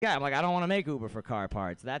Yeah, I'm like, I don't want to make Uber for car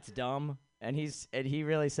parts. That's dumb. And he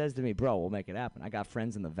really says to me, bro, we'll make it happen. I got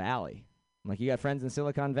friends in the Valley. I'm like, you got friends in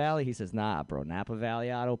Silicon Valley? He says, nah, bro, Napa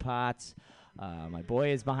Valley Auto Pots. My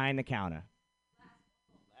boy is behind the counter.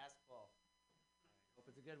 Last call. Hope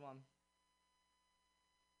it's a good one.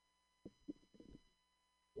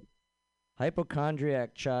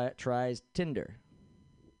 Hypochondriac tries Tinder.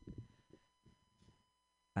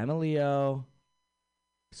 I'm a Leo.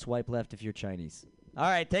 Swipe left if you're Chinese. All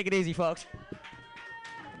right, take it easy, folks.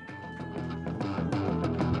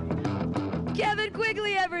 Kevin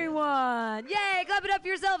Quigley, everyone. Yay, clap it up for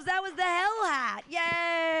yourselves. That was the Hell Hat.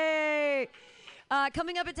 Yay.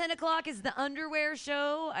 Coming up at 10 o'clock is the Underwear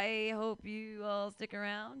Show. I hope you all stick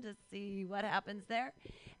around to see what happens there.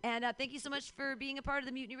 And thank you so much for being a part of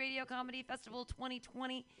the Mutiny Radio Comedy Festival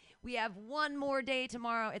 2020. We have one more day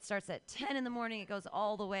tomorrow. It starts at 10 in the morning. It goes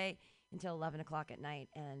all the way until 11 o'clock at night,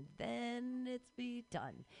 and then it's be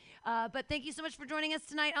done. But thank you so much for joining us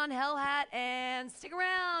tonight on Hell Hat, and stick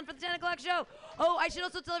around for the 10 o'clock show. Oh, I should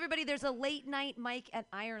also tell everybody there's a late night mic at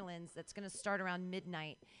Ireland's that's going to start around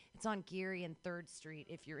midnight. It's on Geary and 3rd Street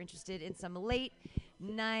if you're interested in some late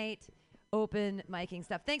night open miking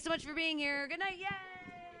stuff. Thanks so much for being here. Good night. Yay!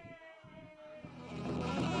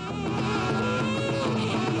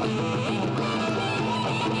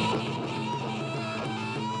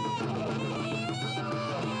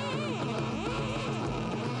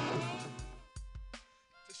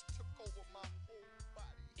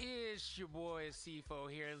 It's your boy CFO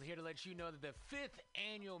here to let you know that the 5th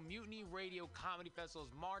annual Mutiny Radio Comedy Festival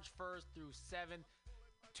is March 1st through 7th,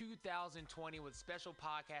 2020, with special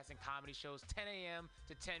podcasts and comedy shows 10 a.m.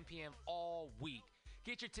 to 10 p.m. all week.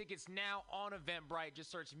 Get your tickets now on Eventbrite. Just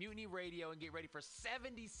search Mutiny Radio and get ready for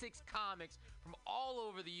 76 comics from all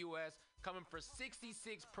over the U.S. coming for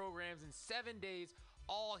 66 programs in 7 days,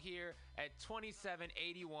 all here at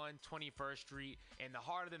 2781 21st Street in the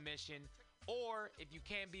heart of the Mission. Or if you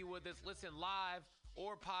can't be with us, listen live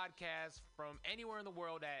or podcast from anywhere in the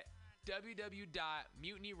world at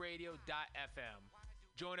www.mutinyradio.fm.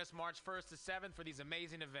 Join us March 1st to 7th for these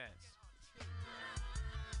amazing events.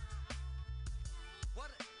 What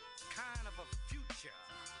kind of a future?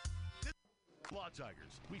 Law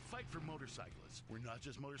Tigers, we fight for motorcyclists. We're not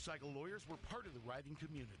just motorcycle lawyers, we're part of the riding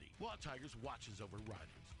community. Law Tigers watches over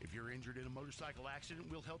riders. If you're injured in a motorcycle accident,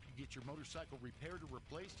 we'll help you get your motorcycle repaired or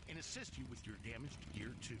replaced and assist you with your damaged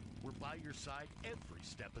gear too. We're by your side every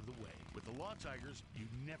step of the way. With the Law Tigers, you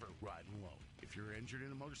never ride alone. If you're injured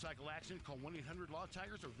in a motorcycle accident, call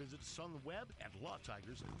 1-800-LAW-TIGERS or visit us on the web at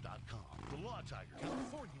lawtigers.com. The Law Tigers,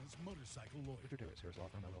 California's motorcycle lawyer. Mr. Davis, Harris Law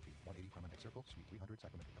Firm, LLP, 180 Carmine Circle, Suite 300,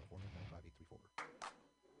 Sacramento, California, 95834.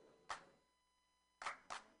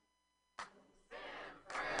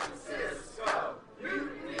 Francisco,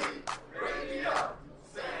 Mutiny Radio.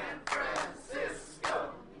 San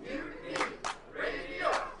Francisco, Mutiny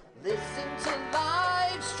Radio. Listen to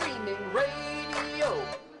live streaming radio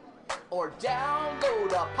or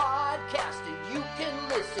download a podcast and you can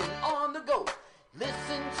listen on the go.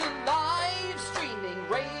 Listen to live streaming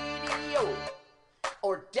radio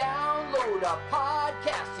or download a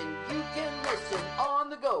podcast and you can listen on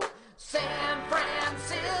the go. San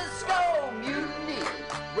Francisco Mutiny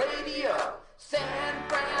Radio. San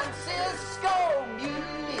Francisco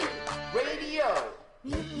Mutiny Radio.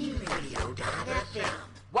 MutinyRadio.fm.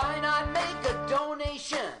 Why not make a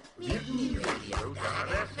donation?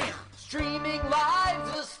 MutinyRadio.fm. Streaming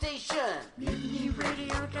live the station.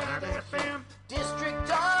 MutinyRadio.fm. District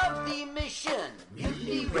of the Mission.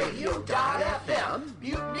 MutinyRadio.fm.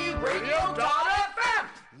 MutinyRadio.fm.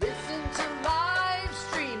 Listen to live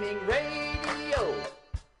streaming radio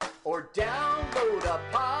or download a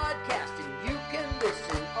podcast and you can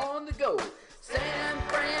listen on the go. San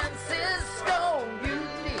Francisco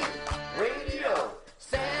Mutiny Radio.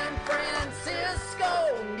 San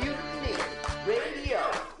Francisco Mutiny Radio.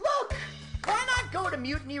 Look, why not go to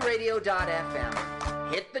MutinyRadio.fm?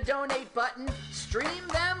 Hit the donate button, stream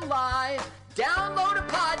them live, download a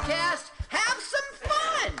podcast, have some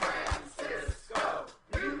fun! Francisco,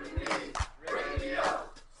 Mutiny Radio.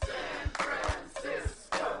 San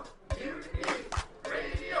Francisco, Mutiny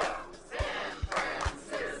Radio. San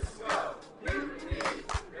Francisco, Mutiny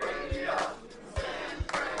Radio. San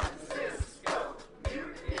Francisco,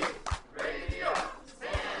 Mutiny Radio.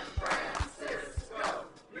 San Francisco,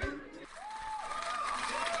 Mutiny.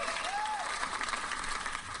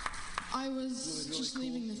 I was just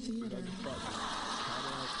leaving the theater.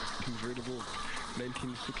 Convertible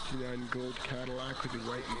 1969 gold Cadillac with the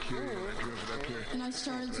white interior. I drove it up here. And I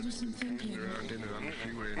started to do some thinking. Around in it on the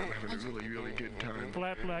freeway, and I'm having a really, really good time.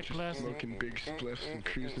 Flat black Just plastic. smoking big spliffs and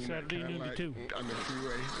cruising Saturday that noon to Cadillac 2. on the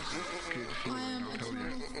freeway. Good feeling, I'll tell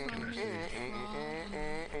you. Can I say?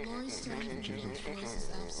 Lori Stone's voice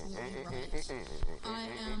is absolutely right. I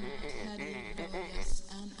am petty, rebellious,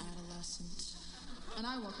 and adolescent. And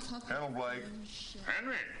I will cut the Hello, Blake.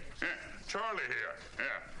 Henry! Yeah, Charlie here.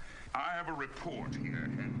 Yeah. I have a report here,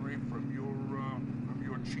 Henry, from your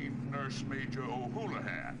chief nurse, Major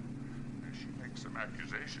O'Houlihan. She makes some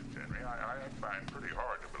accusations, Henry, I find pretty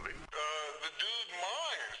hard to believe. The dude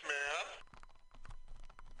minds, man.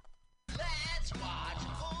 Let's watch a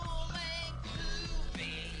full-length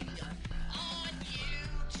movie on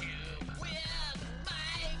YouTube with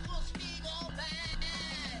Michael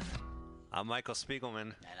Spiegelman. I'm Michael Spiegelman.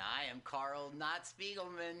 And I am Carl Not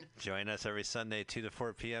Spiegelman. Join us every Sunday, 2 to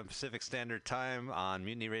 4 p.m. Pacific Standard Time on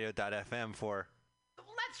MutinyRadio.fm for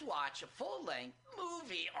Let's watch a full-length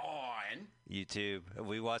movie on YouTube.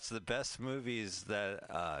 We watch the best movies that,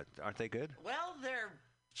 aren't they good? Well, they're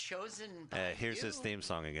chosen by Here's you. his theme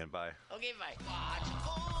song again. Bye. Okay, bye. Watch a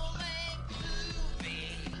full-length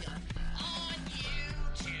movie on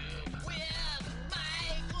YouTube with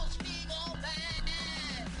Michael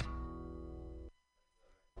Spiegelman.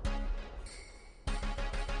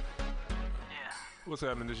 What's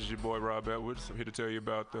happening? This is your boy Rob Edwards. I'm here to tell you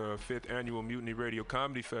about the 5th Annual Mutiny Radio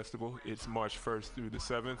Comedy Festival. It's March 1st through the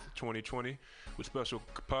 7th, 2020, with special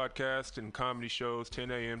podcasts and comedy shows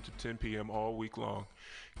 10 a.m. to 10 p.m. all week long.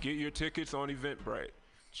 Get your tickets on Eventbrite.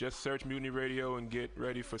 Just search Mutiny Radio and get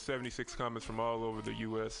ready for 76 comics from all over the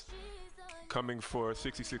U.S. coming for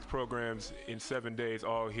 66 programs in 7 days,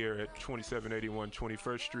 all here at 2781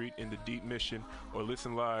 21st Street in the Deep Mission, or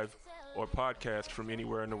listen live or podcast from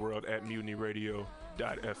anywhere in the world at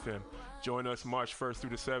MutinyRadio.fm. Join us March 1st through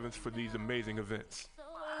the 7th for these amazing events.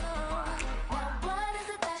 What is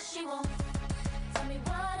it that she wants? Tell me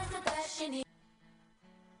what is it that she needs?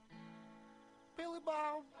 Billy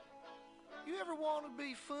Bob, you ever want to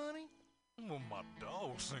be funny? Well, my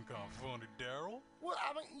dogs think I'm funny, Daryl. Well,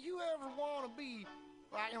 I mean, you ever want to be,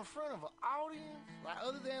 like, in front of an audience? Like,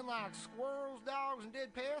 other than, like, squirrels, dogs, and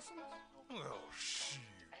dead peasants? Well, shit.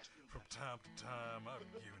 From time to time, I've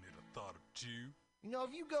given it a thought or two. You know,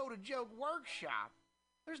 if you go to Joke Workshop,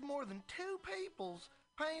 there's more than 2 peoples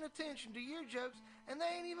paying attention to your jokes, and they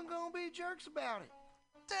ain't even gonna be jerks about it.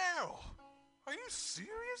 Daryl, are you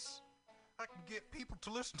serious? I can get people to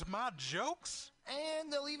listen to my jokes? And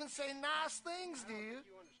they'll even say nice things to you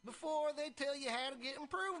before they tell you how to get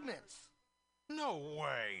improvements. No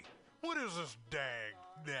way. What is this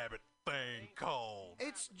dag-nabbit thing called?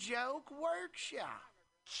 It's Joke Workshop.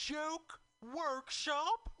 Joke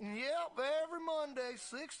Workshop? Yep, every Monday,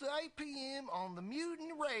 6 to 8 p.m. on the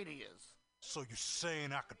Mutiny Radios. So you're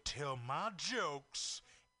saying I could tell my jokes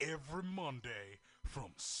every Monday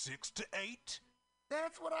from 6 to 8?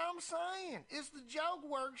 That's what I'm saying. It's the Joke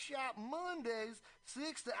Workshop Mondays,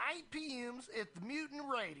 6 to 8 p.m. at the Mutiny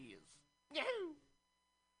Radios. Yahoo!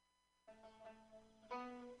 $4.99.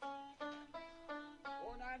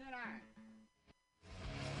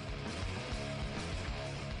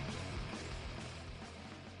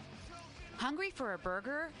 Hungry for a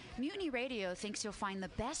burger? Mutiny Radio thinks you'll find the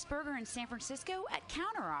best burger in San Francisco at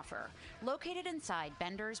Counteroffer, located inside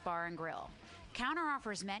Bender's Bar and Grill.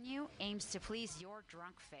 Counteroffer's menu aims to please your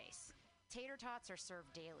drunk face. Tater tots are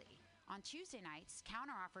served daily. On Tuesday nights,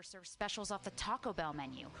 Counteroffer serves specials off the Taco Bell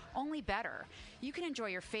menu, only better. You can enjoy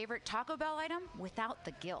your favorite Taco Bell item without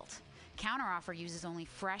the guilt. Counteroffer uses only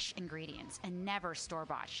fresh ingredients and never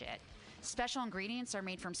store-bought shit. Special ingredients are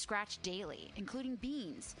made from scratch daily, including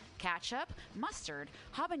beans, ketchup, mustard,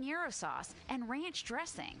 habanero sauce, and ranch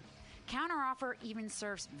dressing. Counteroffer even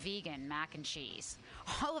serves vegan mac and cheese.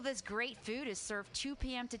 All of this great food is served 2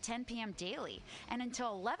 p.m. to 10 p.m. daily and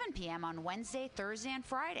until 11 p.m. on Wednesday, Thursday, and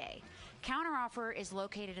Friday. Counteroffer is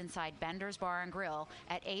located inside Bender's Bar and Grill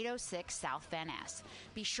at 806 South Van Ness.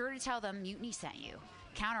 Be sure to tell them Mutiny sent you.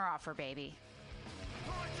 Counteroffer, baby.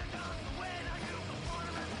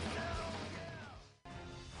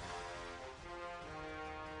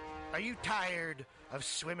 Are you tired of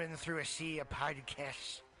swimming through a sea of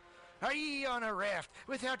podcasts? Are ye on a raft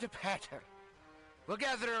without a paddle? Well,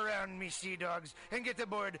 gather around me, sea dogs, and get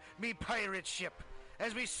aboard me pirate ship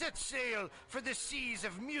as we set sail for the seas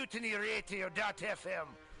of MutinyRadio.fm.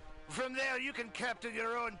 From there, you can captain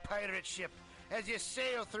your own pirate ship as you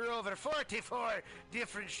sail through over 44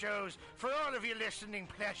 different shows for all of your listening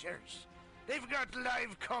pleasures. They've got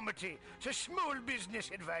live comedy to small business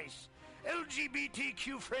advice,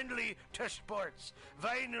 LGBTQ friendly to sports,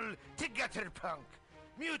 vinyl to gutter punk.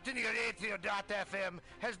 MutinyRadio.fm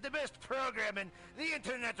has the best programming the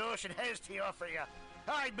internet ocean has to offer you.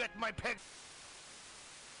 I bet my peg.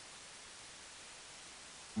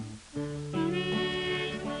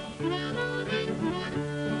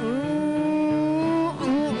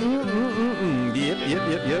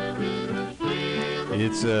 Yep.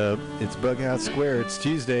 It's Bughouse Square. It's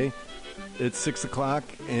Tuesday. It's 6 o'clock,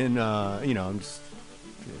 and I'm just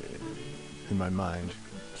in my mind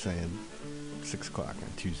saying 6 o'clock on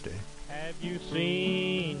Tuesday. Have you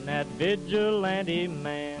seen that vigilante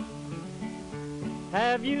man?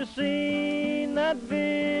 Have you seen that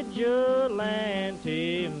vigilante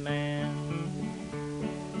man?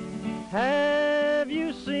 Have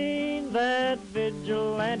you seen that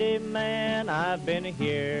vigilante man? I've been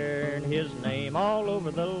hearing his name all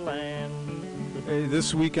over the land. Hey,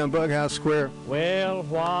 this week on Bughouse Square. Well,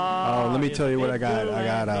 why? Oh, let me tell you what I got.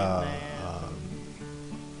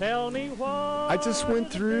 Tell me what. I just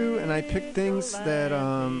went through and I picked things that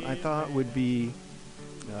I thought would be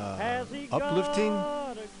uplifting,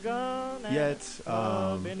 yet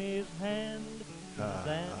a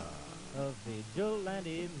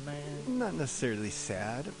vigilante man. not necessarily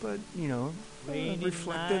sad, but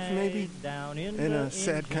reflective maybe in a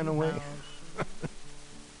sad kind of way.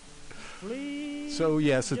 So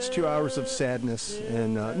yes, it's 2 hours of sadness,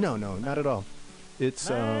 and no, not at all. It's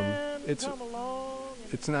not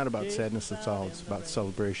about sadness at all. It's about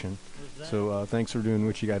celebration. So thanks for doing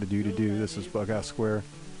what you got to do. This is Bughouse Square.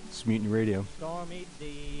 It's Mutiny Radio. Stormy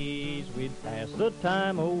days, we'd pass the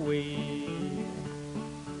time away,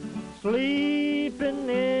 sleeping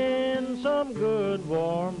in some good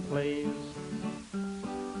warm place.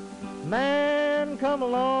 Man come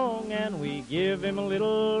along and we give him a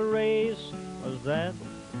little race. Was that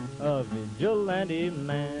a vigilante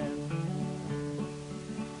man?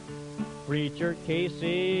 Preacher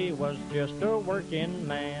Casey was just a working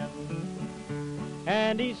man,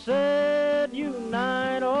 and he said,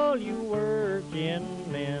 unite all you working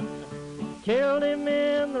men. Killed him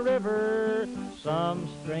in the river. Some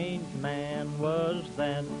strange man was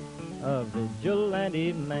that, a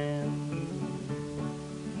vigilante man.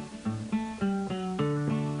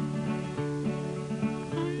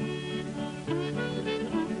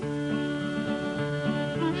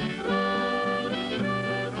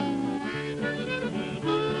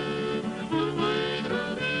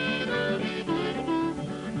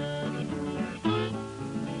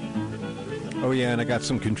 Oh yeah, and I got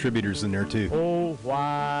some contributors in there too. Oh,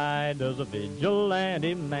 why does a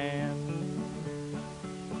vigilante man?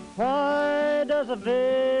 Why does a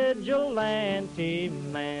vigilante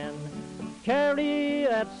man carry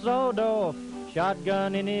that sawed-off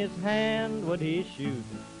shotgun in his hand? Would he shoot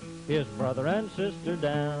his brother and sister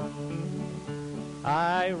down?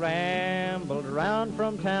 I rambled around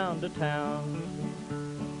from town to town.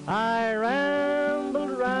 I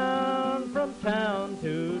rambled around from town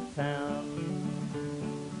to town,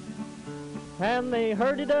 and they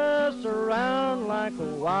herded us around like a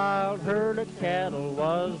wild herd of cattle.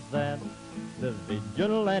 Was that the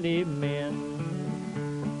vigilante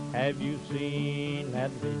men? Have you seen that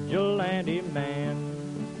vigilante man?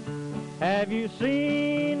 Have you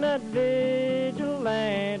seen that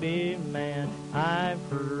vigilante man? I've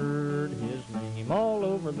heard his name all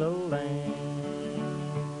over the land.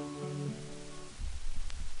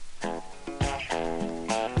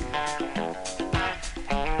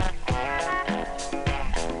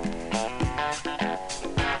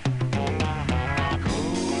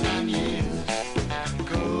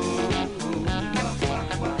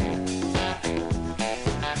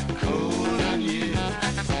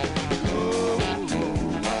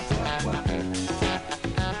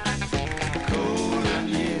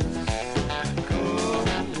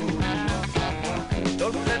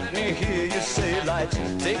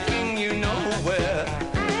 Taking you nowhere.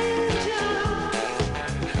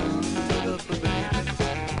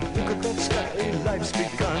 Look at that sky, life's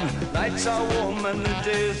begun. Nights are warm and the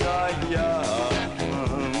days are young.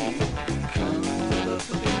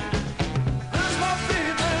 There's my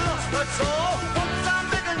baby lost, that's all. Once I'm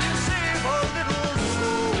begging you, save a little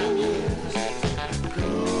soul.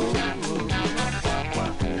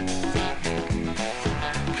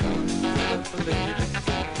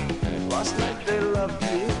 Last night they loved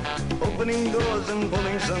you, opening doors and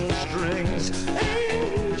pulling some strings.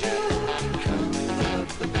 Angel,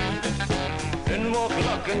 didn't walk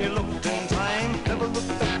luck and you looked in time. Never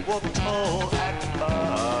looked back, walked tall, act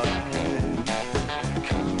fine.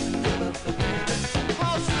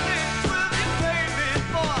 I'll stick with you, baby,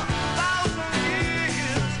 for 1,000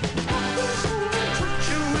 years. What goes on to put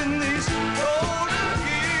you in these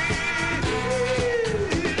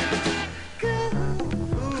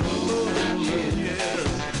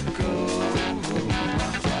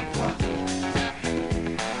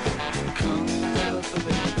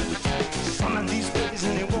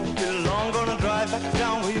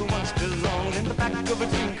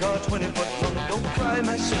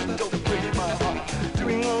my sweet, don't break my heart.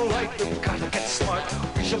 Doing all right, you've got to get smart.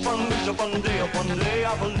 Wish upon day, I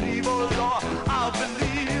believe, oh Lord, I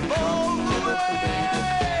believe all the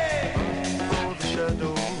way. Run for the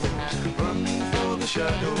shadows, run for the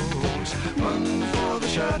shadows, run for the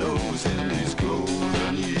shadows in these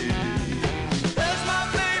golden years. There's my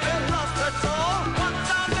baby, lost her soul. Once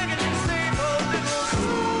I'm begging you, save a little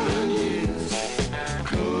golden years.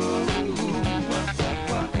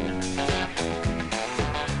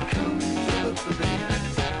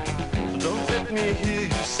 Don't let me hear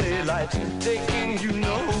you say life's taking you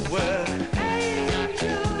nowhere.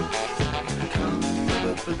 Angel, come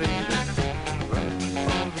up, baby. Run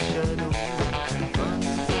for the shadows, run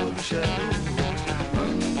for the shadows,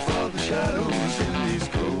 run for the shadows in these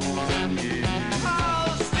golden years.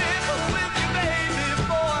 I'll stay with you, baby,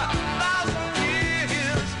 for 1,000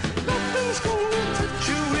 years. Nothing's gonna touch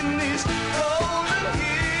you in these golden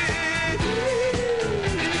years.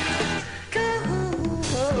 Golden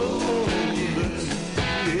years,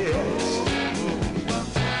 yes.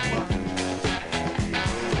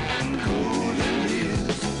 Golden years,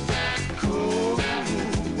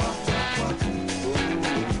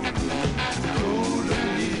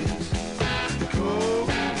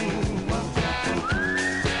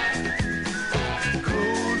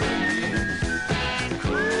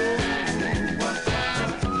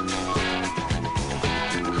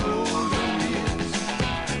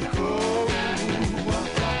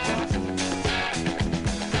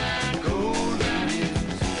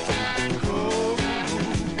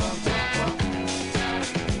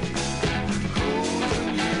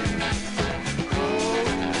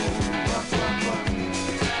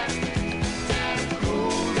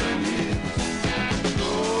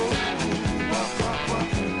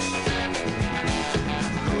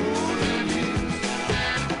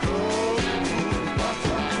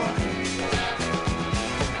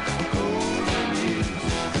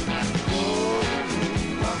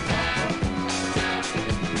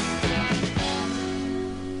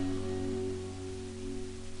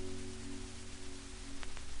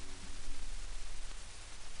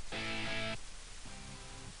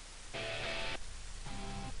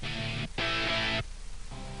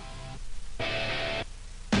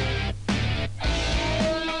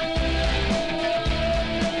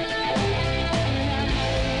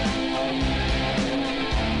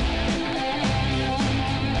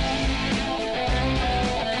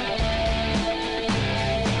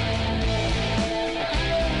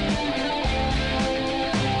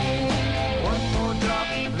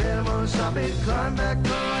 stop it, climb back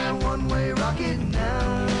on a one-way rocket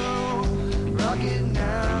now, rocket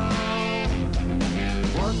now.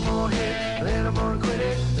 One more hit, then I'm gonna quit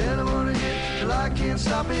it, then I'm gonna hit till I can't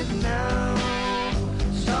stop it now,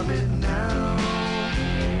 stop it now.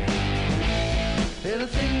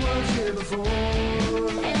 Anything was here before,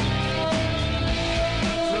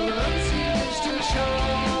 from an unseen distant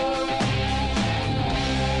shore.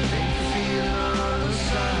 Make you feel on the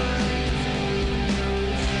side,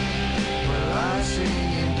 while I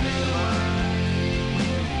sing in clear line.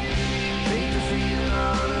 Make you feel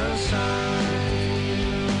on the side,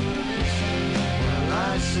 while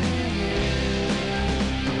I sing it.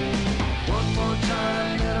 One more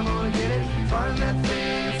time, then I'm gonna get it. Find that thing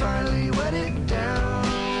and finally wet it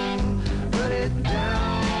down, wet it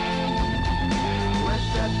down. Wet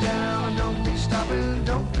that down, don't be stopping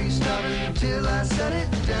till I set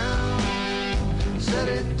it down, set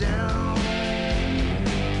it down.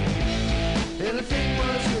 Anything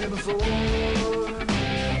was here before,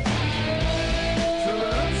 from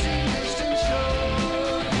an unseen distant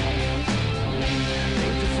shore.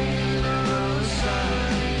 Make you feel on the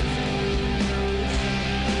side,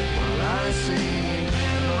 while I sing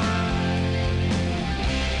and whine.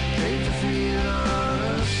 Make you feel on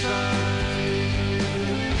the side,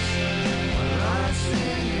 while I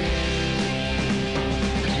sing it.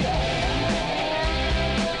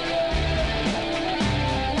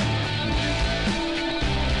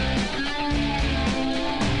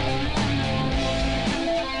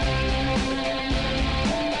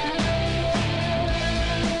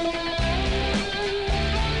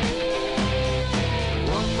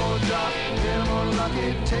 One more drop, then I'm gonna lock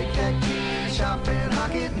it. Take that key, shop and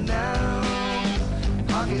hock it now,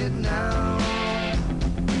 hock it now.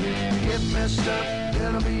 Get messed up,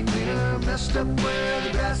 then I'll be cleaner. Messed up where the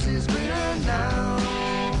grass is greener now,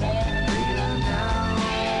 greener now.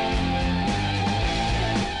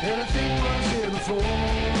 Anything was here before,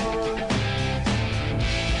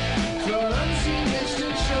 from an unseen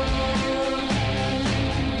distant shore.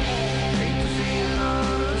 Hate to feel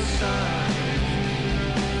on the side,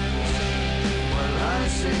 while I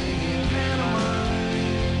sing in pantomime.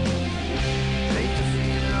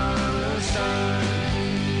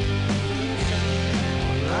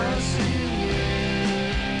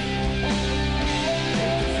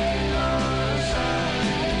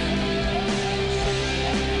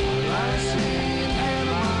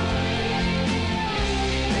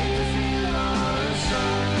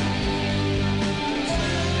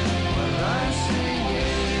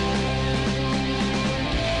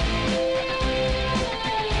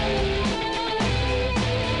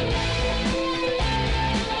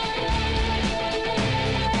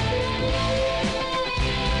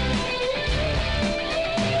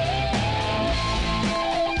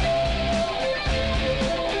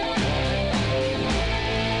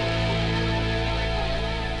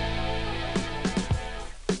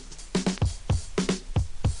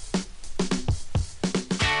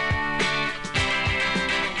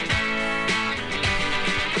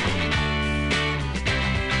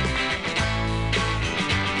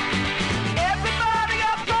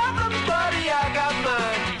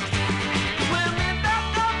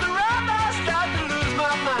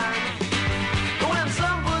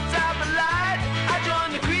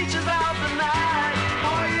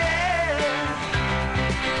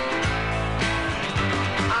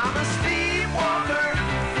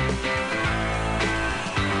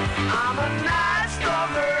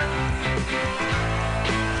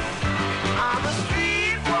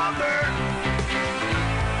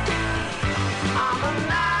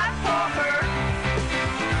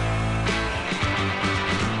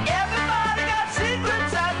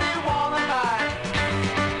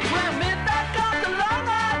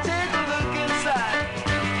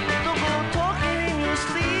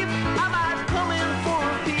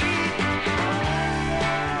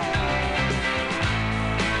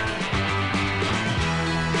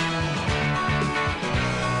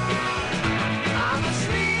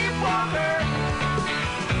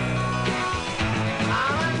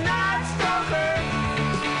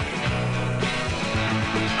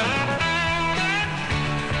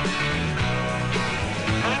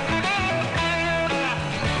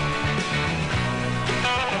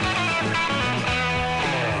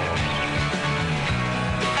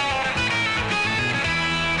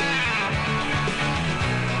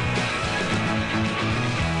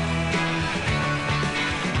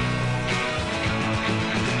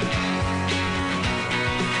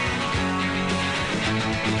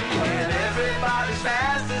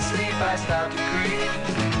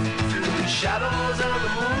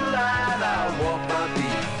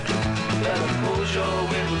 sure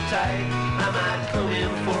we will tight. I might come in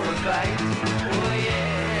for a bite. Oh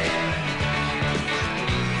yeah.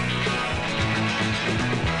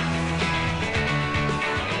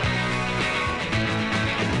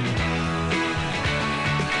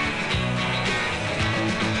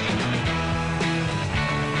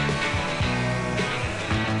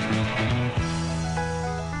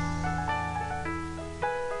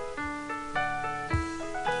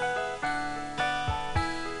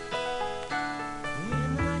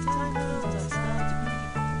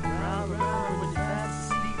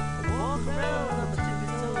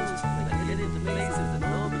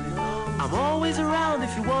 I'm always around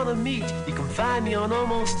if you wanna meet. You can find me on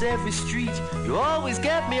almost every street. You always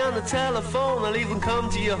get me on the telephone. I'll even come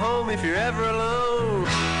to your home if you're ever alone.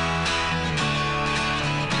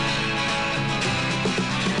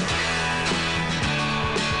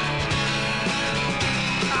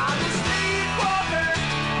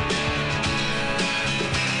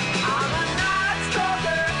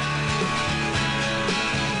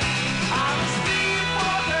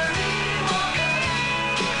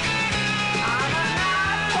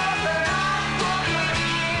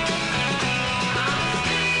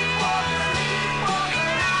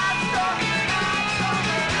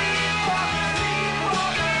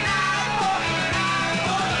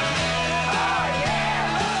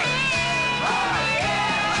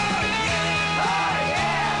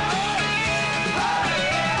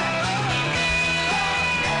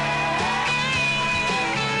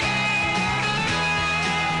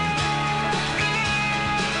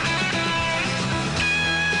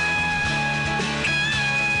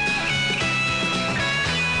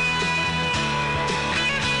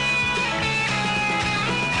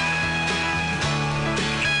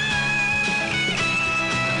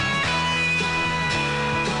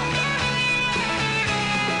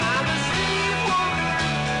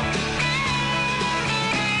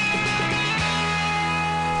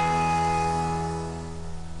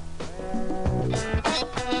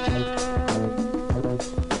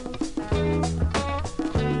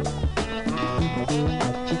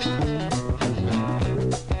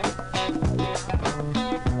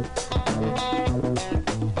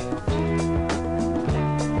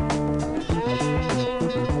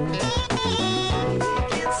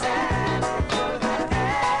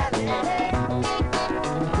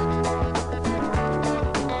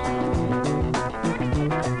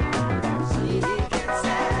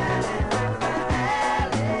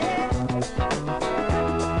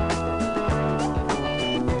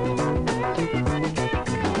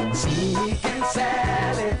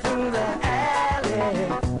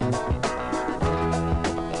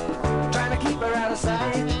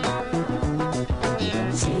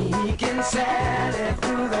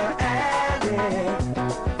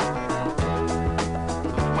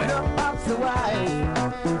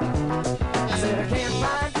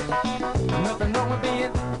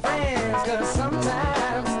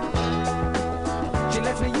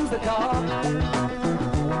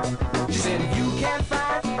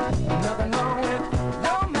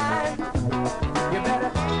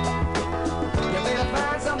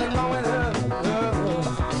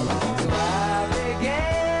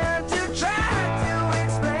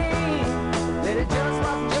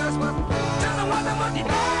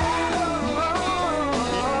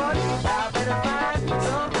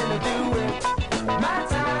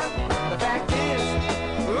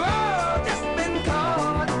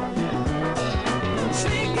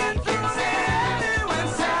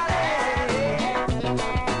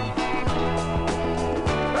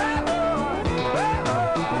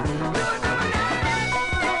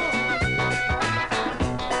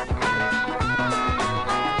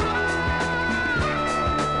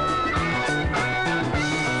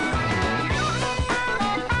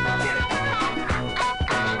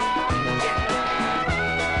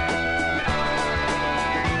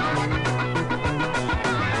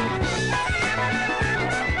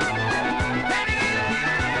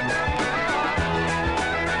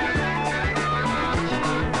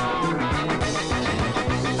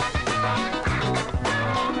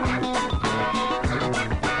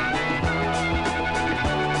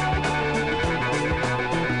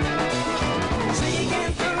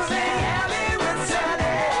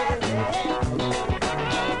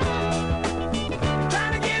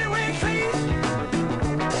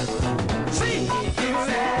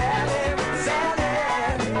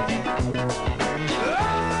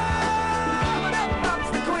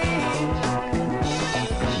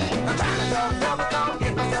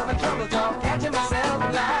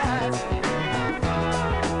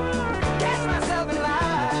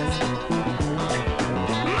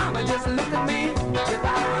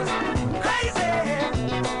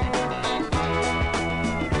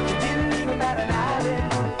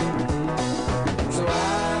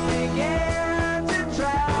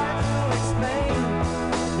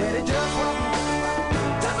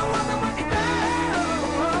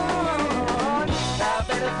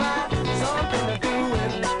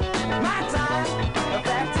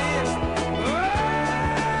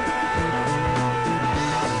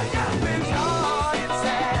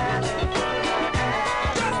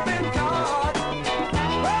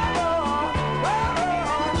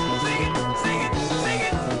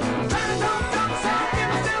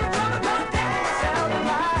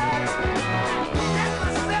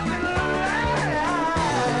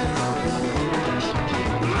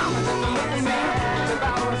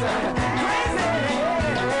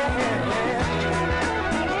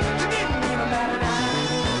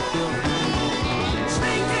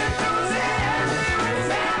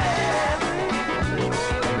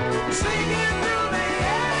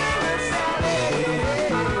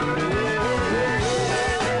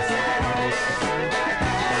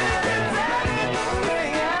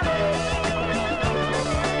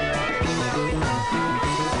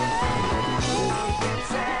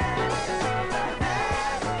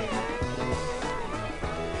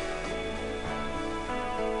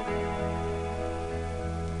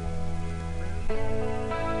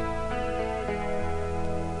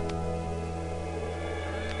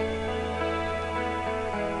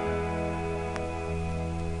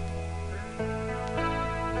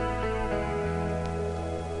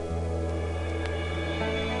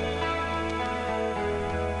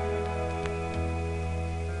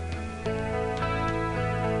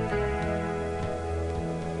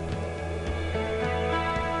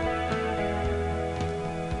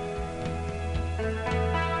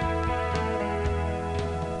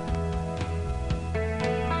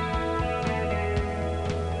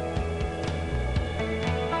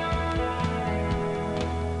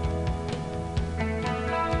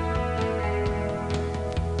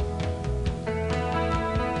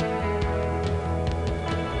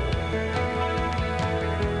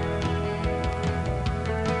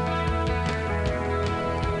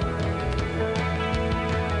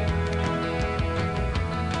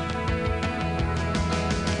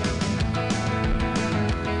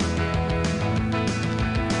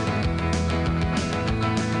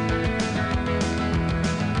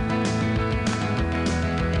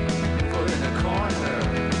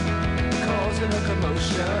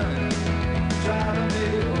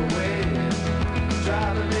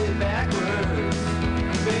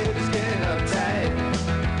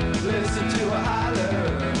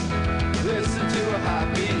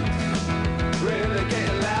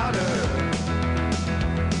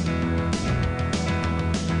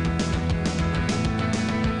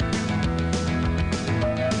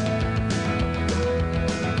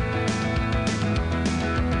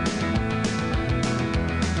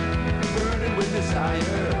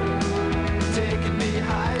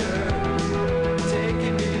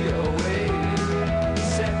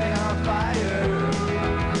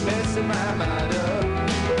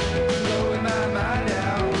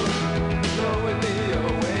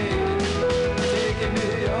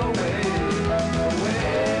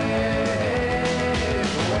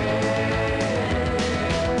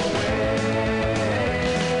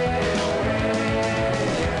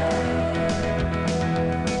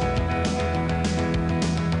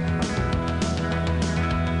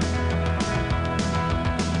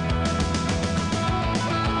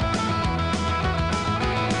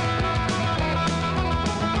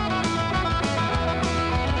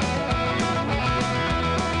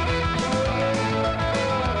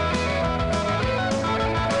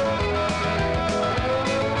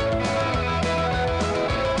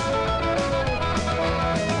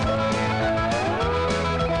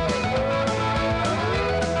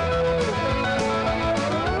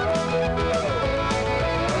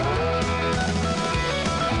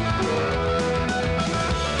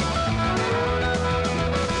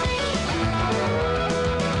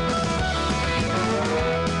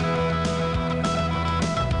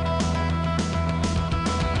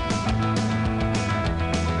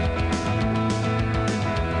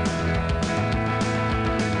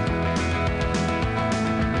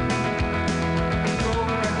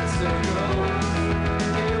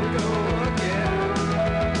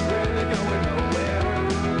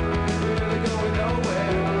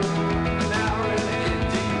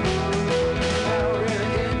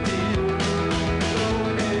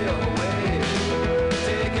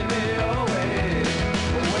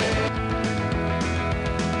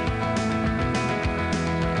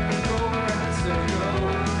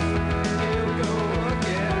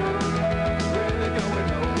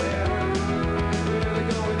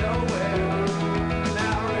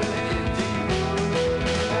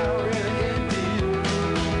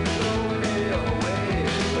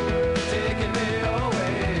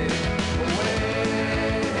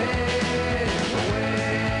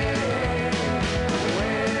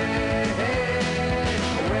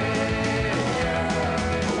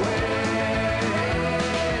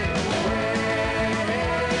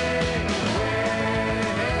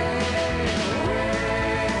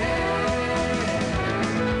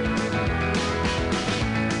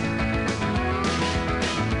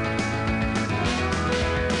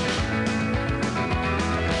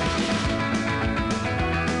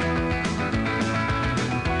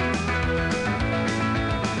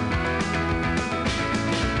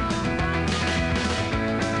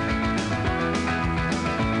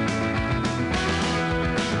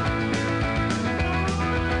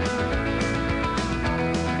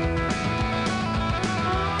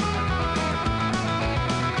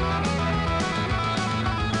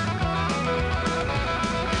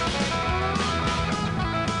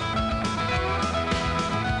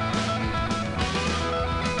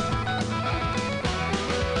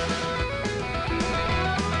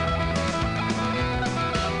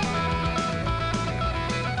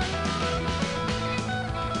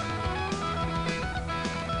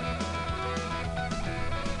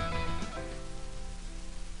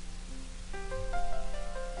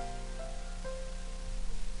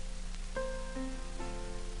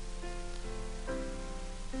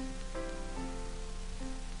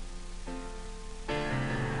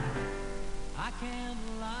 can't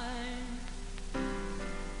lie.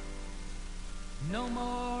 No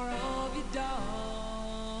more of your darkness.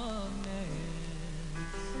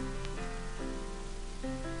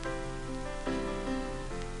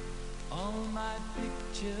 All my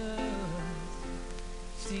pictures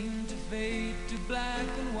seem to fade to black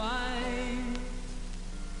and white.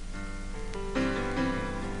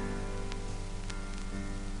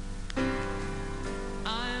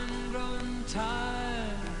 I'm growing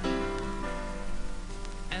tired,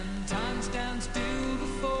 and time stands still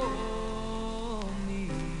before me.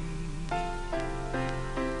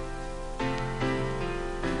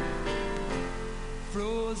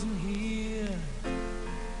 Frozen here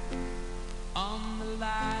on the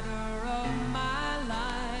ladder of my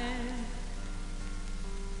life.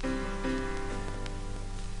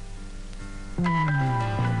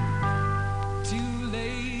 Too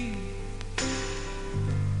late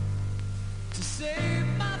to save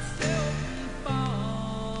myself from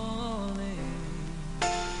falling.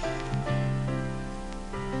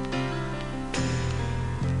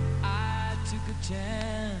 I took a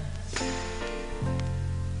chance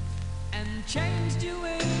and changed your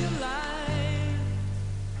way of life.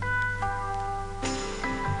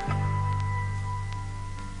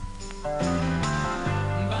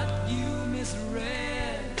 But you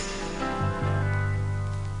misread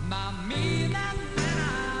my meaning when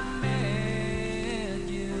I met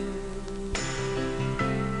you.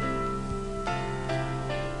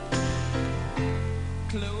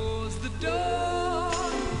 Close the door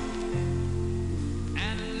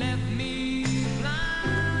and left me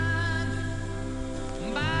blind.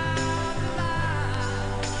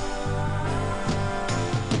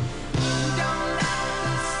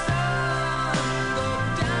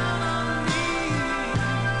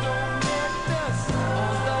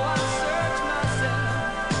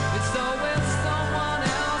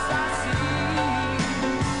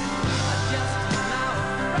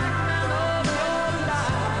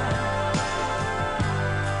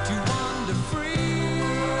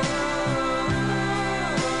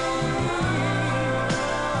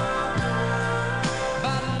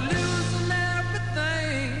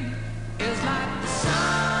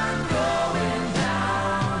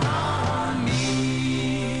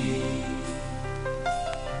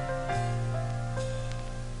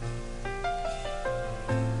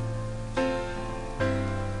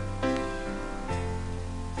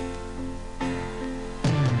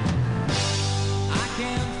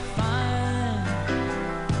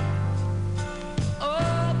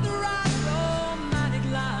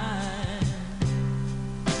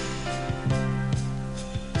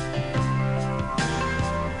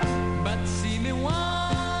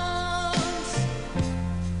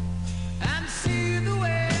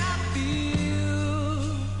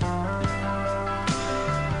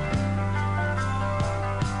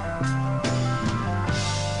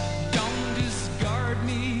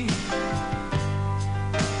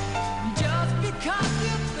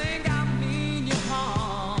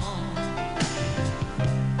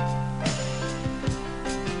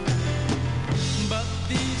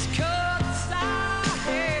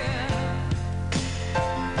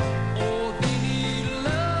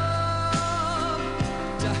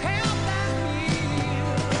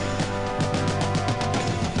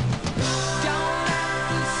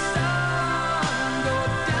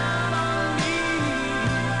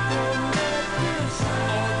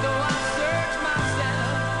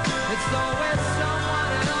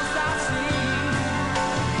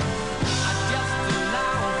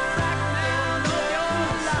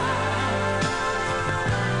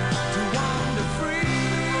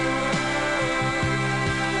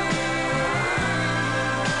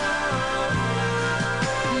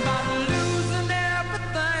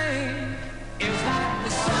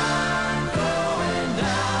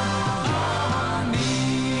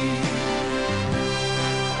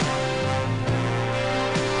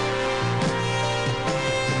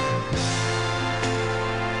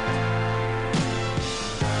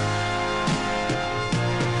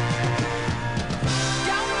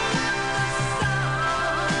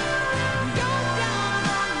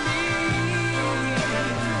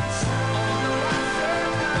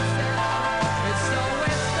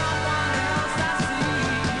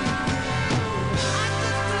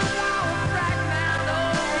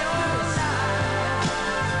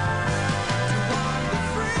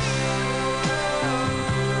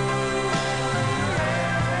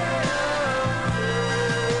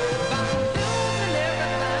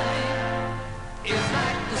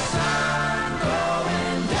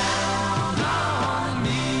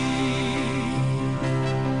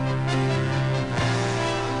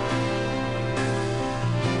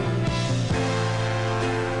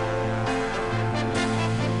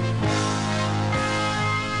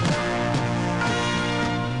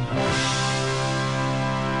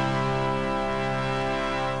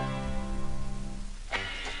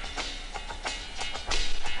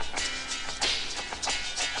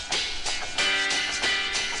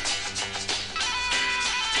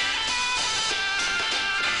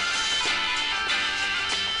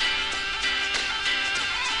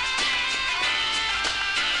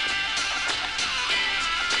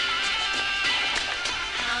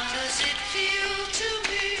 it feel to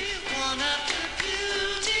be one of the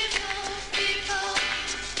beautiful people?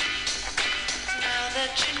 Now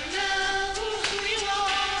that you know who you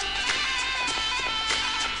are,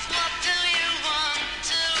 what do you want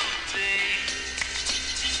to be?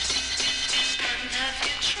 And have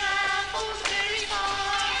you traveled very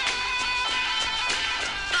far?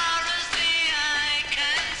 Far as the eye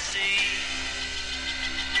can see.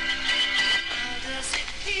 How does it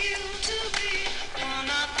feel to be one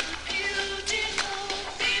of the beautiful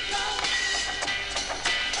people?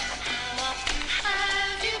 How often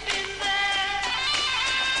have you been there?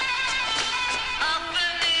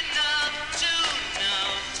 Often enough to know.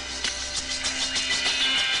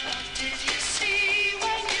 What did you see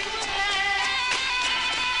when you were there?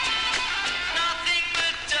 Nothing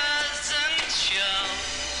but doesn't show.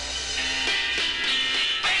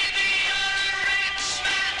 Baby, you're a rich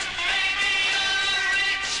man. Baby, you're a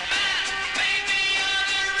rich man. Baby, you're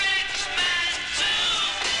a rich man too.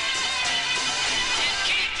 You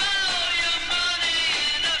keep all your money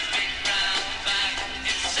in a big brown bag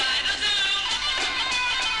inside a zoo.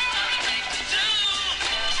 Nothing to do.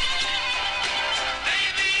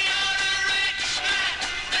 Baby, you're a rich man.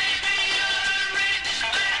 Baby, you're a rich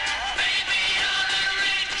man. Baby, you're a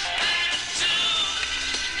rich man too.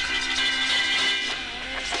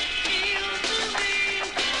 Feel to be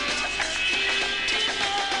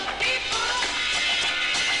beautiful people.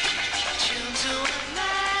 Tune to a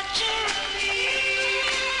naturally.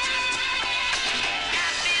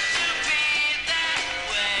 Happy to be that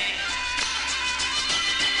way.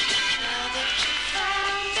 Now that you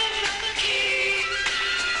found another key,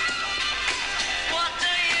 what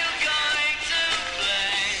are you going to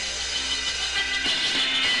play?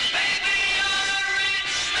 Baby, you're a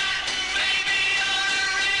rich man. Baby, you're a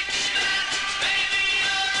rich man. Baby,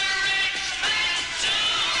 you're a rich man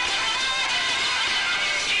too.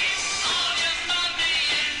 Keep all your money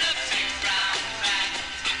in a big brown bag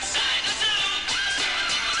inside a zoo.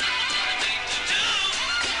 Nothing to do.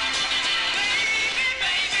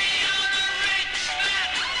 Baby, you're a rich man.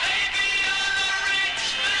 Baby, you're a rich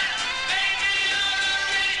man. Baby, you're a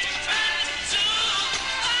rich man too.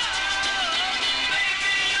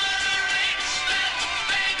 Baby, you're a rich man.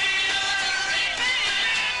 Baby, you're a rich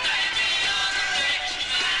man. Baby, you're a rich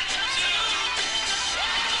man too.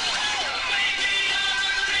 Baby, you're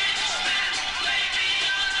a rich man. Baby,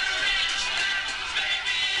 you're a rich man.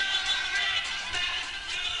 Baby, you're a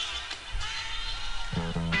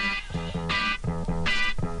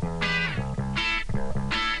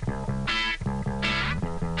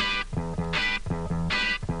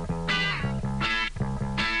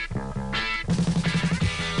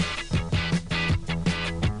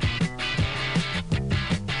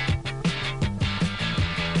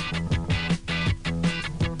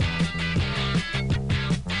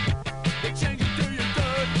They change you do you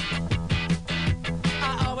good.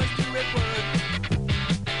 I always do it would.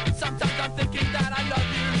 Sometimes I'm thinking that I love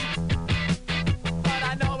you, but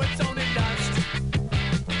I know it's only lust.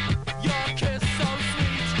 Your kiss so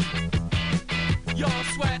sweet, your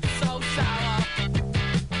sweat so sour.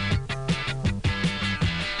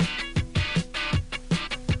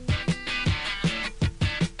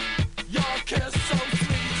 Your kiss so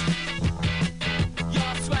sweet,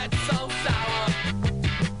 your sweat so sour.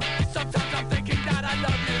 Sometimes I'm thinking that I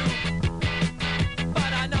love you,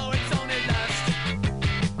 but I know it's only lust.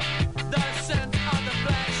 The scent of the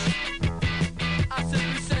flesh, I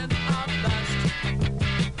simply scent of lust.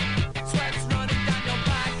 Sweat's running down your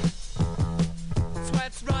back,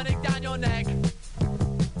 sweat's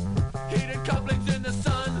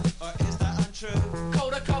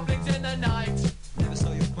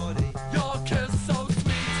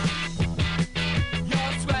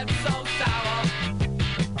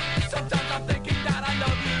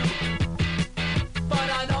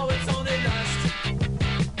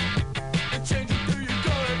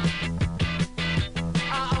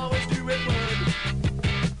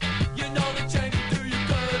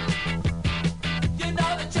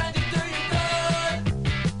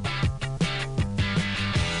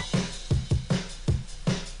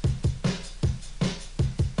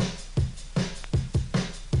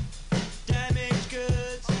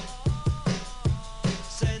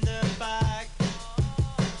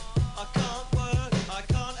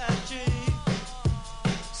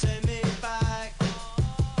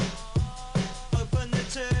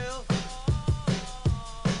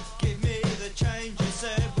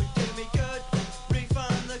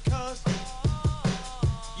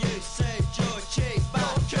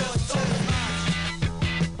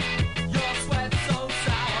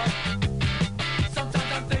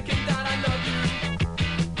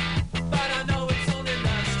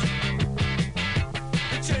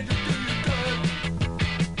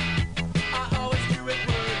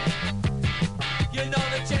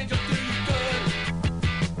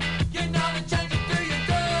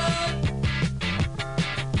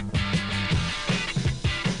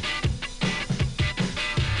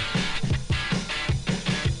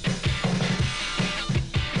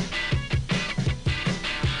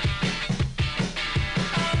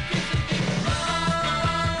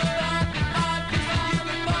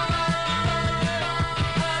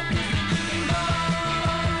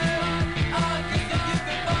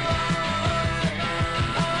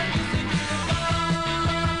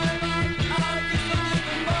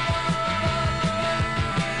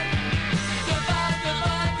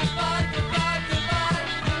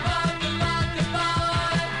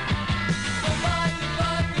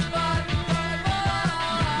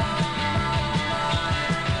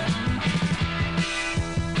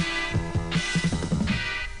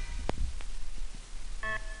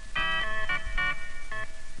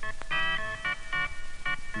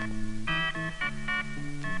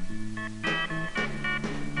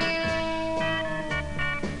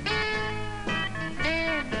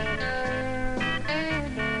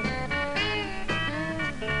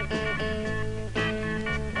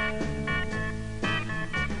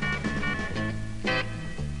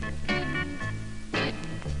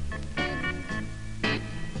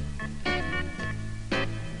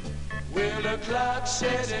Well, the clock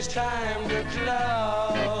says it's time to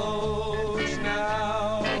close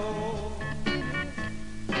now.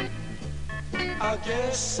 I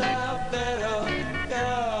guess I better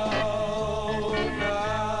go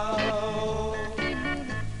now.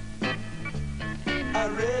 I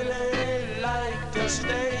really like to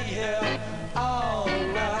stay here all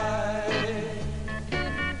night.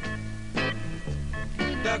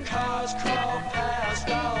 The cars crawl past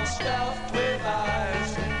all stuffed with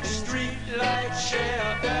eyes. Street lights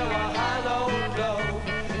share their high, low, glow.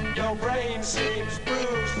 Your brain seems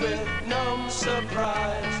bruised with numb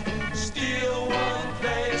surprise. Still one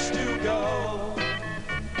place to go.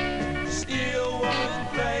 Still one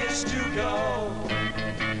place to go.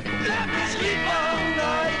 Let me sleep all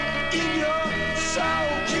night in your soul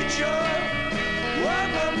kitchen. Warm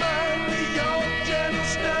my mind with your gentle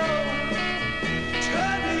stone.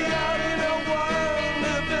 Turn me out in a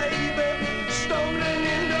wonder, baby. Stumbling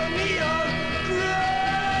in the neon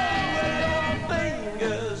glow. With our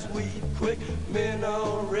fingers weave quick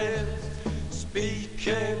minarets.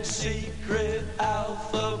 Speaking secret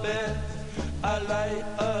alphabet. I light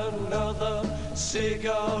another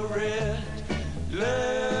cigarette.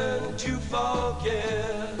 Learn to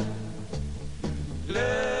forget.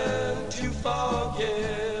 Learn to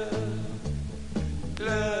forget.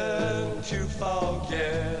 Learn to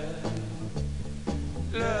forget.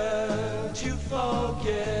 Learn to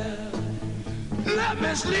forget. Let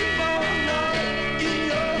me sleep all night in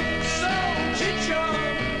your soul kitchen.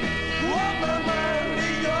 Warm my mind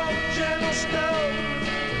with your gentle stone.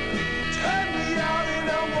 Turn me out in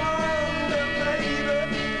a wonder, baby.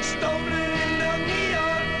 Stumbling in the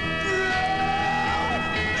neon glow.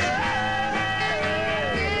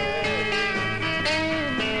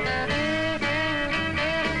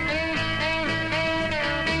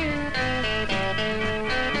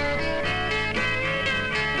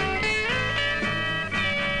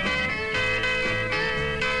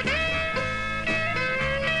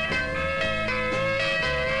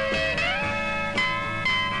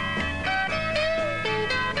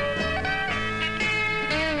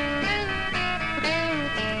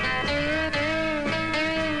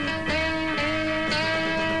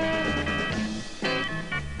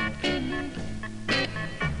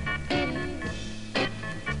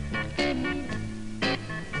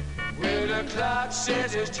 Well, the clock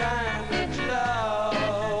says it's time to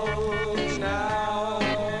close now.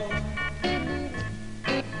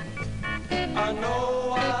 I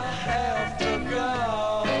know I have to go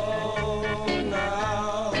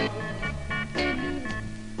now.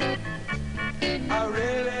 I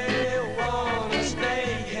really wanna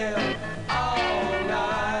stay here all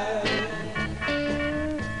night.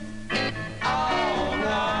 All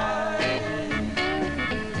night.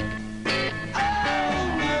 All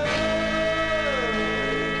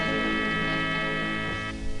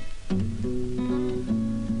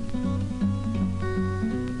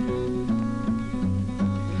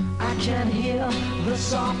I can hear the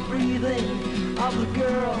soft breathing of the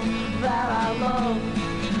girl that I love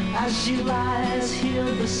as she lies here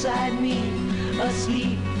beside me,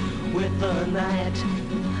 asleep with the night.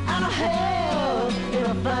 And her hair in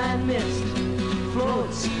a fine mist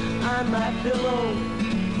floats on my pillow,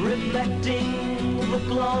 reflecting the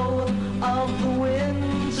glow of the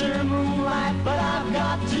winter moonlight. But I've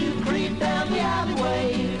got to creep down the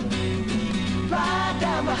alleyway, fly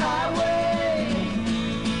down the highway.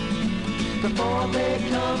 Before they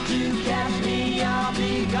come to catch me, I'll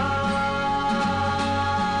be gone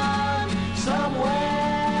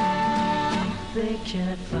somewhere they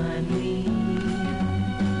can't find me.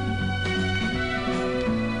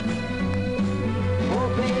 Oh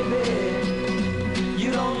baby,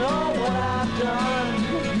 you don't know what I've done.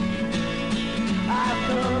 I've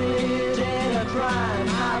committed a crime,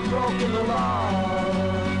 I've broken the law.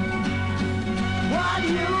 While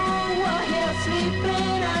you were here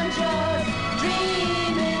sleeping and just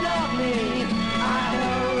dreaming of me, I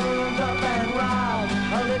held up and robbed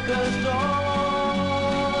a liquor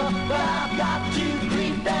store. But I've got to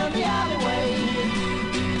creep down the alleyway,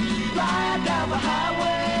 fly down the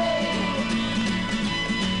highway.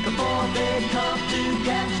 Before they come to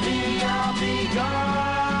catch me, I'll be gone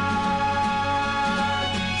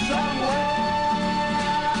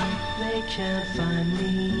somewhere they can't find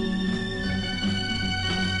me.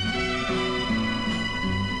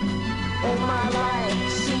 Oh, my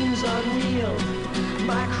life seems unreal,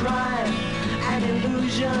 my crime an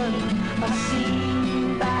illusion, a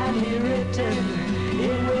scene badly written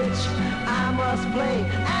in which I must play.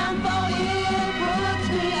 And though it puts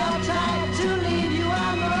me uptight to leave you, I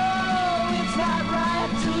know it's not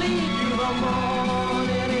right to leave you. The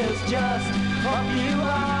morning is just a few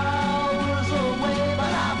hours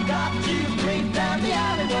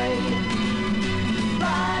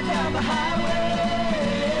the highway.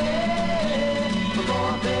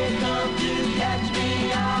 Before they come to catch me,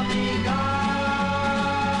 I'll be gone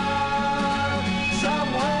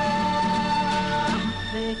somewhere.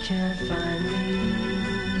 They can't find me.